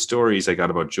 because the stories I got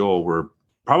about Joel were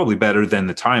probably better than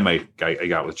the time I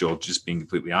got with Joel. Just being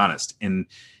completely honest, and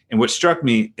what struck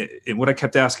me and what I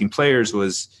kept asking players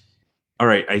was, all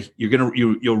right,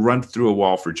 you'll run through a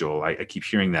wall for Joel. I keep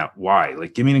hearing that. Why?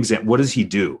 Like, give me an example. What does he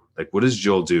do? Like, what does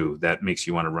Joel do that makes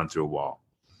you want to run through a wall?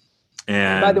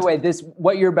 And by the way,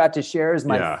 what you're about to share is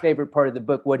my favorite part of the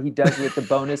book. What he does with the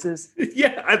bonuses.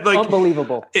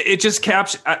 Unbelievable. It just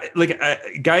captures.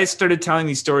 Guys started telling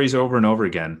these stories over and over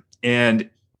again, and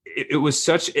it was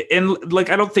such. And like,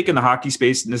 I don't think in the hockey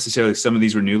space necessarily some of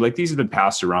these were new. Like, these have been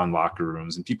passed around locker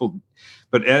rooms and people.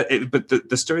 But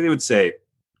the story they would say,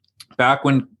 back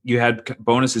when you had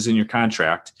bonuses in your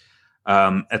contract,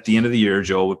 at the end of the year,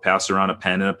 Joel would pass around a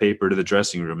pen and a paper to the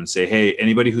dressing room and say, hey,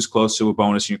 anybody who's close to a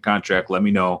bonus in your contract, let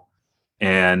me know.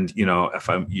 And,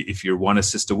 if you're 1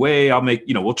 assist away, I'll make,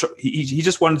 we'll try. He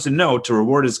just wanted to know, to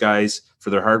reward his guys for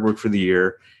their hard work for the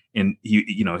year. And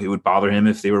it would bother him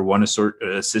if they were 1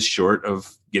 assist short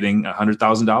of getting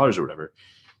 $100,000 or whatever.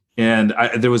 And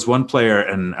there was one player,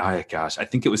 and I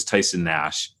think it was Tyson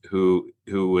Nash, who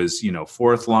was,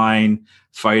 4th line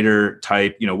fighter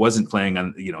type, wasn't playing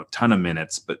on, a ton of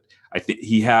minutes, but I think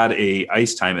he had a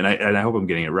ice time, and I hope I'm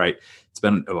getting it right. It's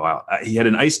been a while. He had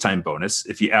an ice time bonus.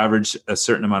 If he averaged a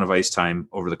certain amount of ice time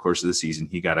over the course of the season,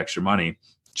 he got extra money.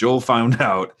 Joel found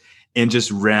out and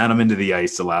just ran him into the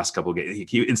ice the last couple of games.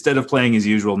 He instead of playing his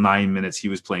usual 9 minutes, he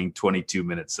was playing 22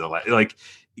 minutes. So like,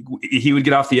 he would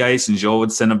get off the ice and Joel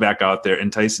would send him back out there.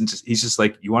 And Tyson he's just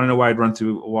like, you want to know why I'd run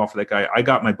through a wall for that guy? I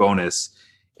got my bonus.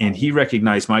 And he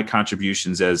recognized my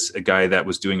contributions as a guy that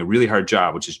was doing a really hard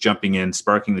job, which is jumping in,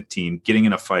 sparking the team, getting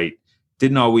in a fight.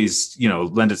 Didn't always,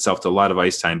 lend itself to a lot of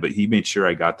ice time, but he made sure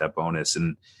I got that bonus.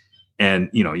 And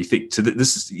you think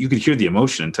you could hear the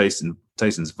emotion in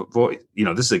Tyson's voice.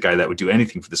 This is a guy that would do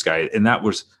anything for this guy. And that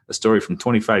was a story from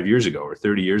 25 years ago or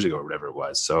 30 years ago or whatever it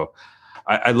was. So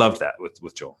I love that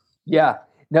with Joel. Yeah.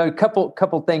 Now, a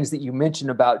couple things that you mentioned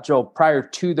about Joel prior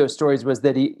to those stories was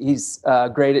that he's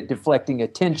great at deflecting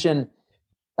attention.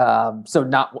 So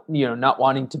not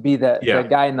wanting to be the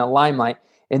guy in the limelight.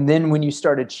 And then when you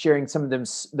started sharing some of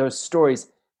those stories,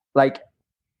 like,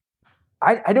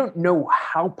 I don't know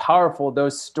how powerful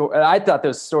those stories. I thought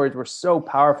those stories were so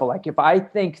powerful. Like, if I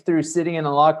think through sitting in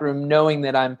a locker room, knowing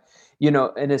that I'm,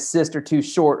 an assist or 2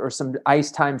 short or some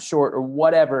ice time short or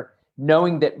whatever,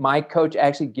 knowing that my coach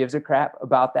actually gives a crap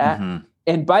about that. Mm-hmm.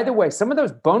 And by the way, some of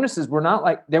those bonuses weren't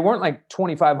like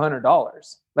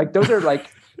 $2,500. Like, those are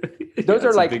like, those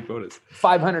are like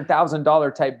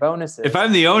 $500,000 type bonuses. If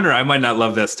I'm the owner, I might not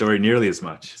love that story nearly as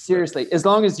much. Seriously. As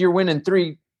long as you're winning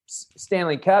 3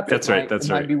 Stanley Cups. That's right. It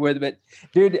might be worth it.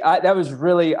 Dude, that was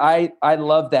really, I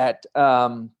love that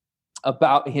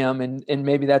about him. And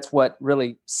maybe that's what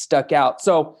really stuck out.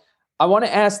 So I want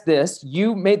to ask this.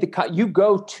 You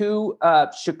go to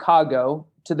Chicago,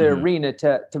 to the arena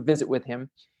to visit with him.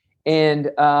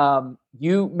 And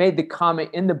you made the comment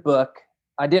in the book.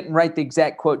 I didn't write the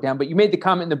exact quote down, but you made the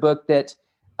comment in the book that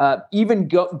even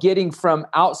getting from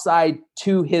outside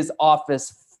to his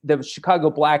office, the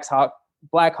Chicago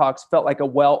Blackhawks felt like a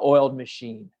well-oiled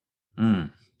machine.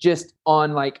 Mm. just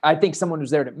on like, I think someone was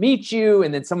there to meet you,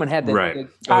 and then someone had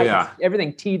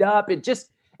everything teed up.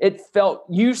 It felt,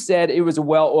 you said it was a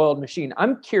well-oiled machine.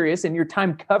 I'm curious, in your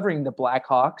time covering the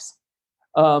Blackhawks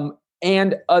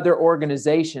and other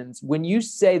organizations, when you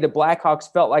say the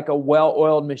Blackhawks felt like a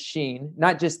well-oiled machine,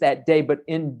 not just that day, but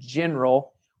in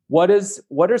general, what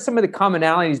are some of the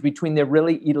commonalities between the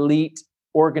really elite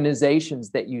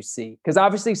organizations that you see? Because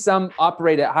obviously some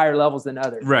operate at higher levels than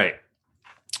others. Right.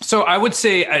 So I would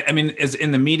say, I mean, as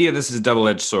in the media, this is a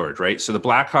double-edged sword, right? So the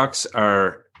Blackhawks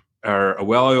are a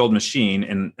well-oiled machine,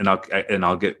 and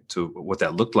I'll get to what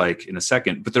that looked like in a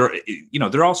second. But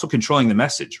they're also controlling the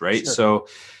message, right? Sure.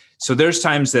 So there's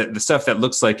times that the stuff that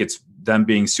looks like it's them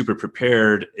being super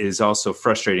prepared is also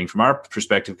frustrating from our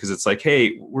perspective, because it's like,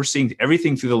 hey, we're seeing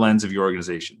everything through the lens of your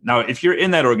organization. Now, if you're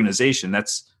in that organization,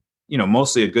 that's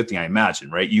mostly a good thing, I imagine,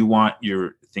 right? You want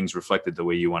your things reflected the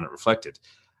way you want it reflected.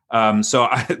 So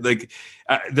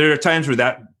there are times where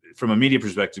that, from a media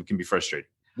perspective, can be frustrating.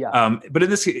 Yeah. But in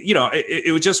this,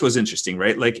 it just was interesting,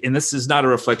 right? Like, and this is not a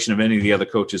reflection of any of the other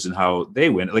coaches and how they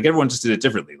win. Like, everyone just did it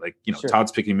differently. Like, sure.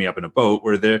 Todd's picking me up in a boat,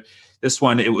 where this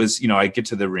one, it was, I get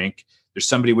to the rink, there's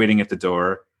somebody waiting at the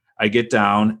door. I get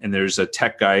down and there's a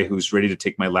tech guy who's ready to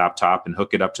take my laptop and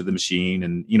hook it up to the machine.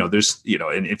 And,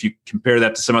 and if you compare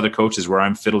that to some other coaches where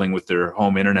I'm fiddling with their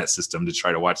home internet system to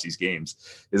try to watch these games,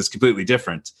 it's completely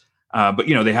different. But,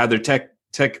 they had their tech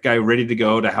guy ready to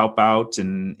go to help out,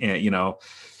 and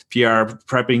PR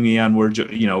prepping me on where,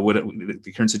 what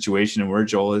the current situation and where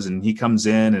Joel is. And he comes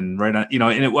in and right on,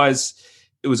 and it was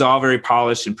all very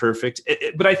polished and perfect.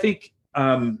 But I think,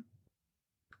 and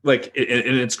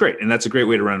it's great. And that's a great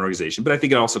way to run an organization. But I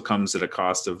think it also comes at a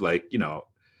cost of, like,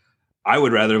 I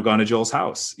would rather have gone to Joel's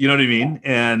house. You know what I mean?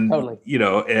 And, totally.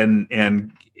 And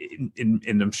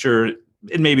I'm sure,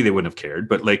 and maybe they wouldn't have cared,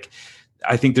 but like,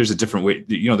 I think there's a different way,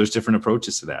 there's different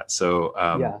approaches to that. So,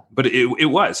 but it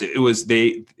was,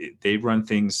 they run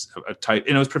things tight,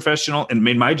 and it was professional, and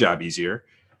made my job easier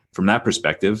from that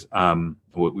perspective.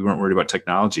 We weren't worried about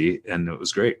technology, and it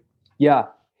was great. Yeah.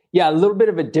 Yeah. A little bit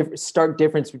of a stark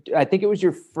difference. I think it was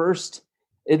your first,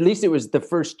 at least it was the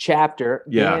first chapter,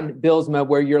 Dan Bylsma,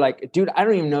 where you're like, dude, I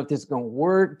don't even know if this is going to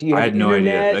work. Do you have no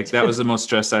internet? idea. Like, that was the most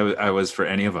stressed I was for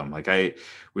any of them. Like, I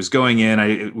was going in,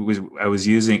 I was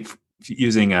using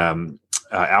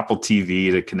Apple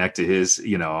TV to connect to his,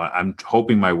 I'm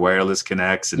hoping my wireless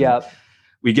connects, and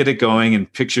we get it going,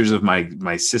 and pictures of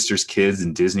my sister's kids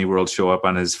in Disney World show up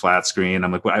on his flat screen.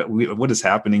 I'm like, what is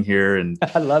happening here? And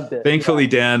I loved it. Thankfully,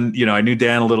 Dan, I knew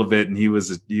Dan a little bit, and he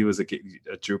was a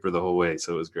trooper the whole way.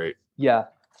 So it was great. Yeah.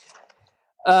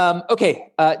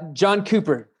 Okay. John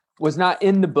Cooper was not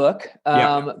in the book,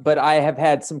 but I have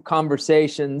had some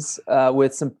conversations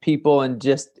with some people, and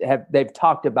they've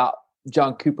talked about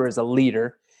John Cooper as a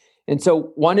leader. And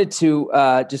so wanted to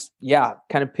kind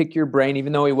of pick your brain,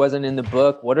 even though he wasn't in the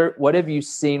book. What have you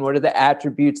seen? What are the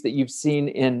attributes that you've seen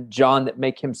in John that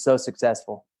make him so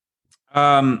successful?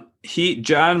 John,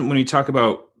 when you talk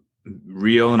about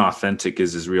real and authentic,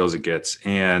 is as real as it gets,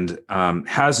 and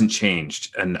hasn't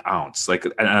changed an ounce. Like,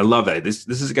 and I love that. This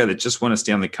is a guy that just won a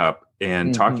Stanley Cup,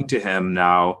 and talking to him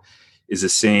now is the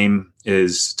same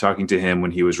as talking to him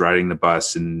when he was riding the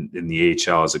bus in the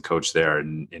AHL as a coach there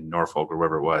in Norfolk or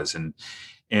wherever it was. And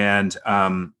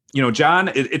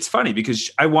John, it's funny because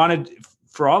I wanted,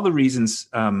 for all the reasons,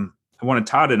 I wanted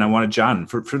Todd and I wanted John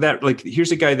for that. Like,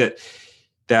 here's a guy that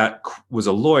was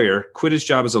a lawyer, quit his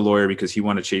job as a lawyer because he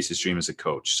wanted to chase his dream as a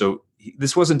coach. So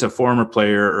this wasn't a former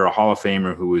player or a Hall of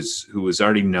Famer who was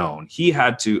already known. He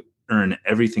had to earn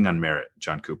everything on merit,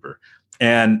 John Cooper.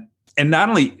 And not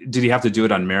only did he have to do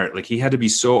it on merit, like, he had to be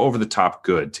so over the top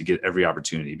good to get every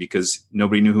opportunity because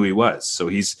nobody knew who he was. So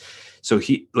he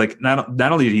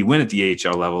not only did he win at the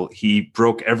AHL level, he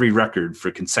broke every record for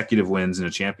consecutive wins in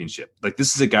a championship. Like,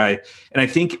 this is a guy, and I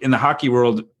think in the hockey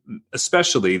world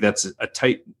especially, that's a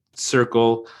tight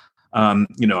circle.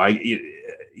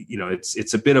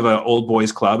 It's a bit of an old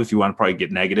boys club, if you want to probably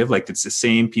get negative. Like, it's the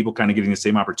same people kind of getting the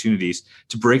same opportunities.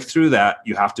 To break through that,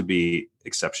 you have to be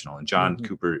exceptional. And John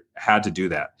Cooper had to do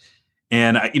that.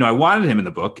 And I wanted him in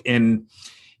the book. And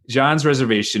John's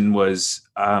reservation was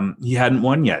he hadn't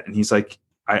won yet. And he's like,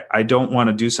 I don't want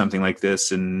to do something like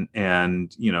this and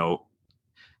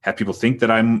have people think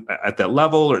that I'm at that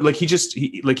level, or like he just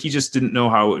didn't know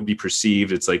how it would be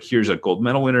perceived. It's like, here's a gold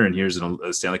medal winner, and here's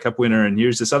a Stanley Cup winner, and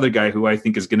here's this other guy who I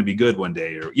think is going to be good one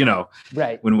day, or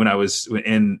right. When I was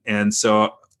and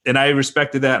I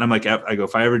respected that, and I'm like, I go,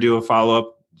 if I ever do a follow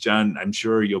up, John, I'm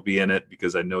sure you'll be in it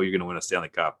because I know you're going to win a Stanley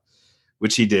Cup,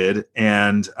 which he did.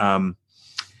 And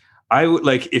I would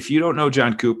like, if you don't know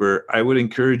John Cooper, I would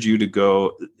encourage you to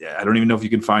go. I don't even know if you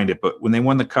can find it, but when they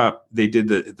won the cup, they did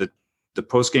the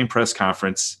post-game press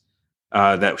conference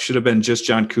that should have been just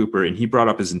John Cooper. And he brought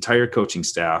up his entire coaching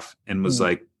staff and was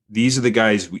like, these are the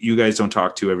guys you guys don't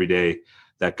talk to every day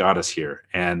that got us here.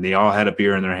 And they all had a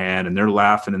beer in their hand and they're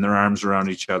laughing and their arms around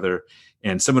each other.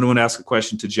 And someone would ask a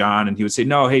question to John and he would say,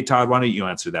 no, hey, Todd, why don't you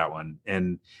answer that one?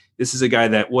 And this is a guy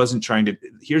that wasn't trying to,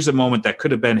 here's a moment that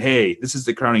could have been, hey, this is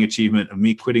the crowning achievement of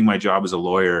me quitting my job as a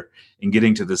lawyer and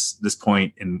getting to this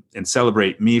point and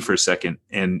celebrate me for a second.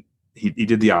 And he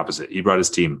did the opposite. He brought his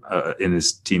team and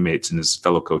his teammates and his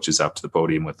fellow coaches up to the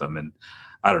podium with him. And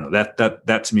I don't know,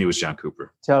 that to me was John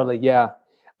Cooper. Totally. Yeah.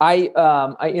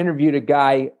 I interviewed a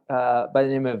guy by the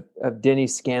name of Denny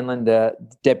Scanlon, the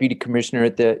deputy commissioner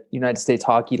at the United States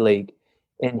Hockey League.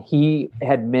 And he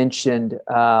had mentioned,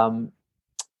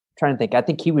 trying to think, I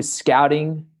think he was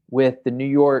scouting with the New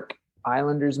York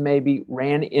Islanders, maybe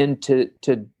ran into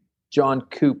John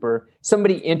Cooper.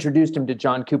 Somebody introduced him to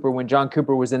John Cooper when John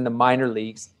Cooper was in the minor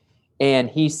leagues.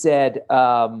 And he said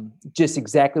just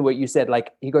exactly what you said.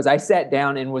 Like, he goes, I sat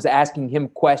down and was asking him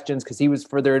questions because he was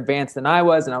further advanced than I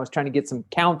was. And I was trying to get some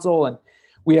counsel and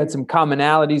we had some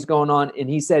commonalities going on. And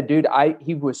he said, dude,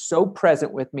 he was so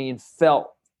present with me and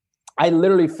I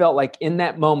literally felt like in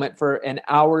that moment for an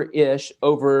hour-ish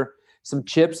over some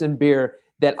chips and beer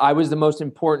that I was the most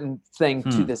important thing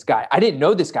to this guy. I didn't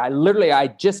know this guy. Literally, I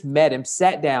just met him,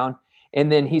 sat down.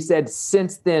 And then he said,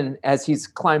 since then, as he's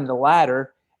climbed the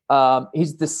ladder,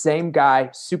 he's the same guy,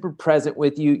 super present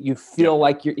with you. You feel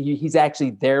like he's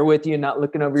actually there with you, not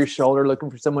looking over your shoulder, looking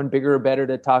for someone bigger or better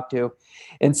to talk to.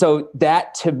 And so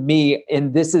that to me,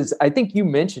 and this is, I think you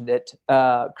mentioned it,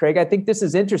 Craig, I think this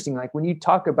is interesting. Like when you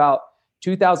talk about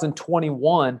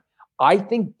 2021, I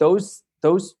think those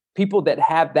people that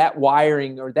have that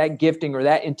wiring or that gifting or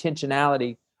that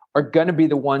intentionality are going to be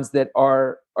the ones that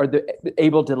are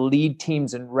able to lead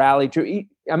teams and rally to.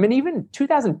 I mean, even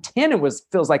 2010,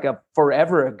 feels like a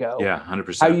forever ago. Yeah,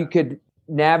 100%. How you could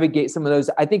navigate some of those.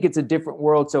 I think it's a different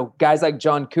world. So guys like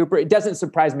John Cooper, it doesn't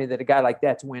surprise me that a guy like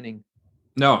that's winning.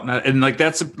 No, and like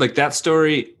that's like that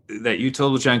story that you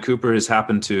told with John Cooper has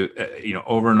happened to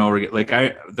over and over again. Like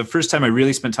the first time I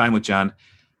really spent time with John,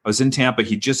 I was in Tampa.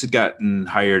 He just had gotten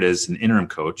hired as an interim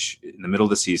coach in the middle of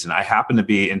the season. I happened to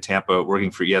be in Tampa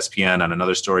working for ESPN on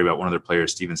another story about one of their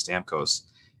players, Steven Stamkos.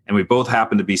 And we both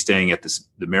happened to be staying at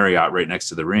the Marriott right next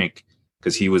to the rink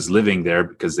because he was living there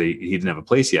because he didn't have a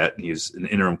place yet. And he was an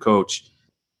interim coach.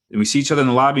 And we see each other in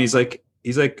the lobby. He's like,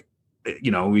 I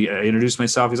introduced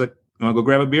myself. He's like, you want to go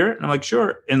grab a beer? And I'm like,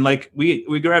 sure. And like,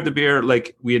 we grabbed a beer,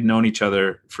 like we had known each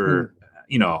other for,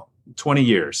 20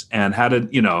 years and had a,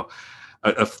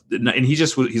 and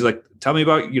he's like, tell me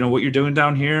about, what you're doing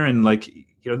down here. And like,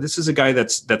 this is a guy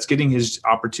that's getting his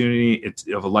opportunity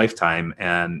of a lifetime.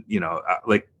 And,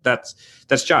 like that's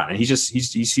John. And he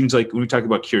seems like when we talk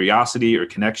about curiosity or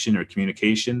connection or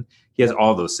communication, he has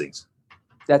all those things.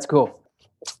 That's cool.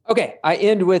 Okay. I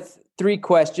end with 3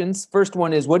 questions. First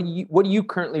one is, what are you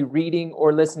currently reading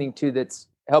or listening to that's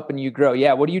helping you grow?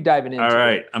 Yeah. What are you diving into? All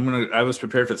right. I was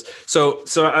prepared for this. So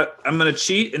I'm going to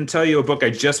cheat and tell you a book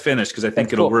I just finished because I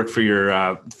think it'll work for your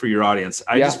audience.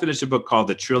 I just finished a book called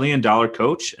The $1 Trillion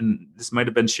Coach. And this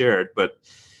might've been shared, but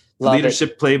The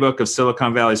Leadership Playbook of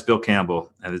Silicon Valley's Bill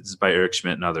Campbell. And this is by Eric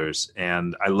Schmidt and others.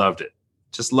 And I loved it.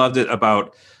 Just loved it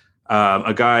about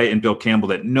a guy in Bill Campbell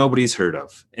that nobody's heard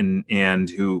of and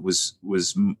who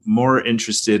was more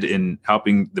interested in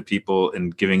helping the people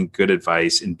and giving good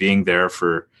advice and being there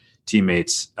for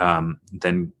teammates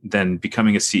than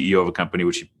becoming a CEO of a company,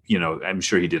 which, I'm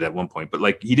sure he did at one point, but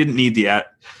like he didn't need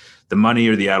the money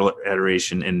or the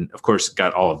adoration. And of course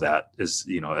got all of that as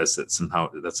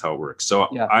somehow that's how it works. So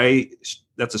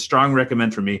that's a strong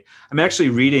recommend for me. I'm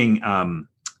actually reading,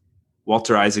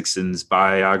 Walter Isaacson's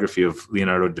biography of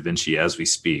Leonardo da Vinci as we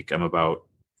speak. I'm about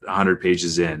 100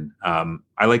 pages in.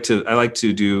 I like to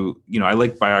do, I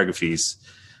like biographies.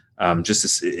 I'm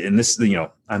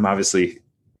obviously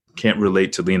can't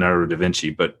relate to Leonardo da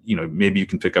Vinci, but maybe you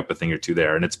can pick up a thing or two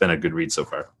there. And it's been a good read so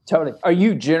far. Totally. Are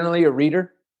you generally a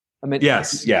reader? I mean,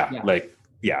 yes. Yeah.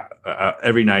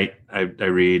 Every night I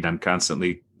read, I'm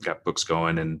constantly got books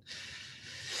going and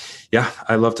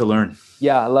I love to learn.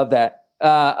 Yeah. I love that.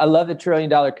 I love The $1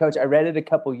 Trillion Coach. I read it a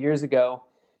couple years ago,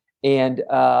 and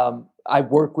I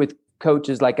work with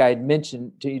coaches, like I had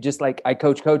mentioned to you, just like I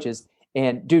coach coaches.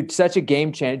 And dude, such a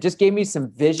game changer. It just gave me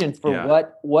some vision for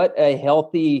what a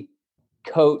healthy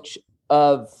coach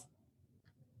of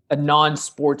a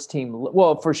non-sports team.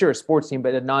 Well, for sure, a sports team,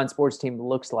 but a non-sports team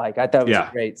looks like. I thought it was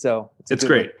great. So it's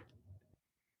great.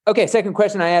 Okay, second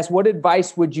question I asked: what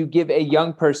advice would you give a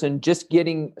young person just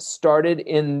getting started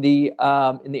in the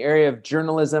area of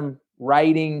journalism,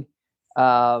 writing?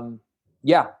 Yeah.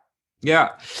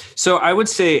 So I would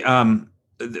say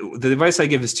the advice I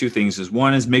give is two things. Is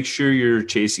one is make sure you're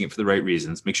chasing it for the right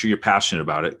reasons. Make sure you're passionate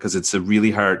about it, because it's a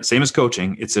really hard, same as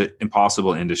coaching. It's an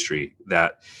impossible industry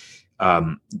that,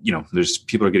 there's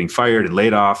people are getting fired and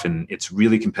laid off, and it's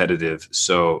really competitive.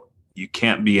 So you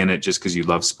can't be in it just because you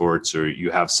love sports or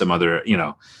you have some other,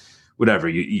 whatever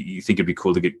you think it'd be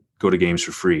cool to go to games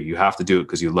for free. You have to do it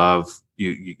because you love,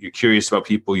 you're curious about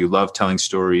people. You love telling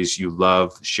stories. You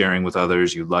love sharing with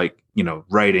others. You like,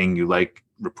 writing, you like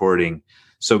reporting.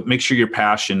 So make sure your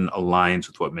passion aligns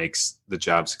with what makes the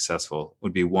job successful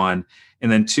would be one.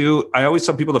 And then two, I always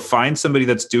tell people to find somebody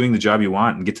that's doing the job you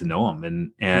want and get to know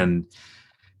them and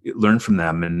learn from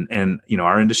them. And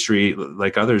our industry,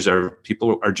 like others,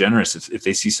 people are generous. If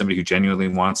they see somebody who genuinely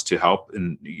wants to help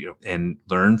and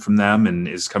learn from them and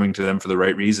is coming to them for the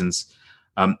right reasons,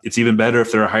 it's even better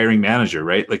if they're a hiring manager,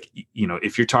 right? Like,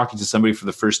 if you're talking to somebody for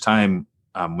the first time,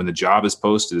 when the job is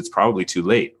posted, it's probably too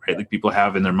late, right? Like people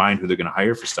have in their mind who they're going to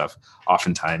hire for stuff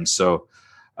oftentimes. So,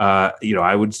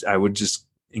 I would just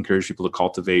encourage people to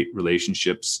cultivate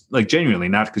relationships, like genuinely,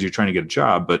 not because you're trying to get a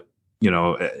job, but,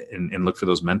 and look for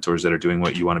those mentors that are doing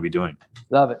what you want to be doing.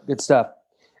 Love it. Good stuff.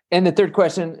 And the third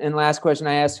question and last question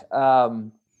I asked,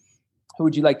 who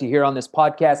would you like to hear on this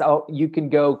podcast? You can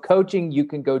go coaching, you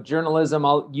can go journalism,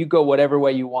 you go whatever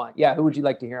way you want. Yeah. Who would you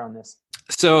like to hear on this?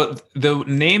 So the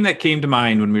name that came to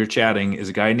mind when we were chatting is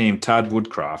a guy named Todd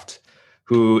Woodcroft,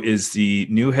 who is the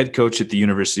new head coach at the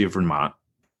University of Vermont.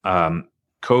 He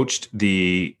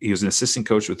was an assistant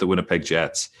coach with the Winnipeg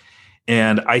Jets.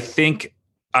 And I think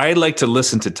I like to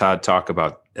listen to Todd talk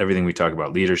about everything we talk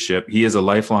about, leadership. He is a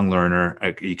lifelong learner.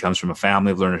 He comes from a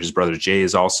family of learners. His brother Jay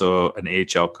is also an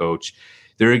AHL coach.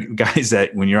 There are guys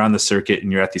that when you're on the circuit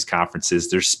and you're at these conferences,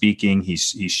 they're speaking.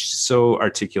 He's so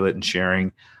articulate and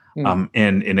sharing. And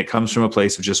it comes from a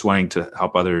place of just wanting to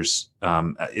help others.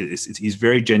 He's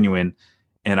very genuine,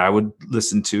 and I would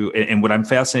listen to. And what I'm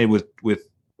fascinated with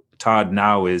Todd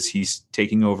now is he's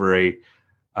taking over a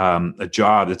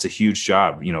job that's a huge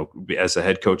job. As a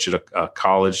head coach at a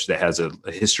college that has a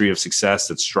history of success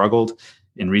that's struggled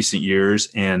in recent years,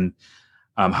 and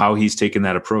how he's taken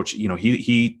that approach.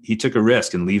 He took a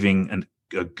risk in leaving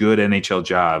a good NHL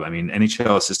job. I mean,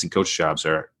 NHL assistant coach jobs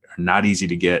are not easy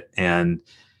to get, and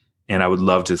I would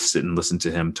love to sit and listen to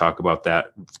him talk about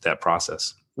that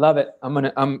process. Love it. I'm on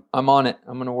it. I'm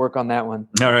going to work on that one.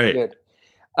 All right. Good.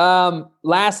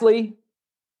 Lastly,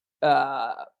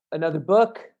 another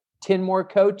book, 10 More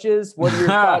Coaches. What are your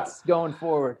thoughts going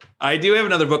forward? I do have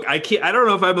another book. I don't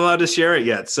know if I'm allowed to share it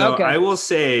yet. So okay. I will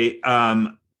say,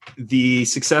 the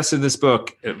success of this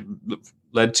book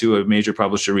led to a major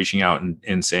publisher reaching out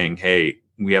and saying, hey,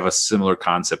 we have a similar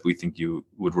concept. We think you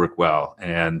would work well.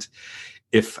 And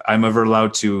if I'm ever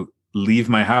allowed to leave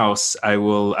my house, I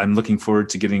will. I'm looking forward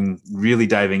to really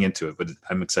diving into it, but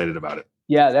I'm excited about it.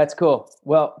 Yeah, that's cool.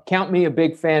 Well, count me a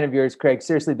big fan of yours, Craig.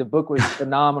 Seriously, the book was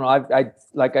phenomenal. I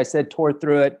like I said, tore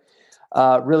through it.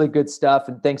 Really good stuff.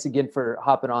 And thanks again for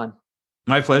hopping on.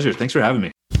 My pleasure. Thanks for having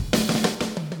me.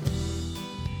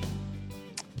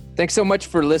 Thanks so much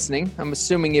for listening. I'm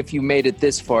assuming if you made it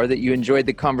this far that you enjoyed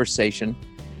the conversation.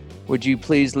 Would you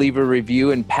please leave a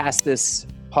review and pass this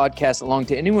podcast along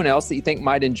to anyone else that you think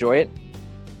might enjoy it?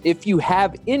 If you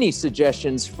have any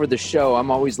suggestions for the show,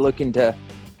 I'm always looking to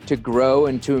grow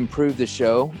and to improve the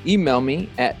show. Email me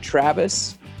at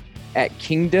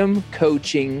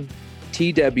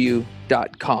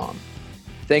travis@kingdomcoachingtw.com.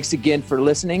 Thanks again for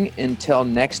listening. Until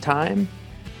next time,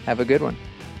 have a good one.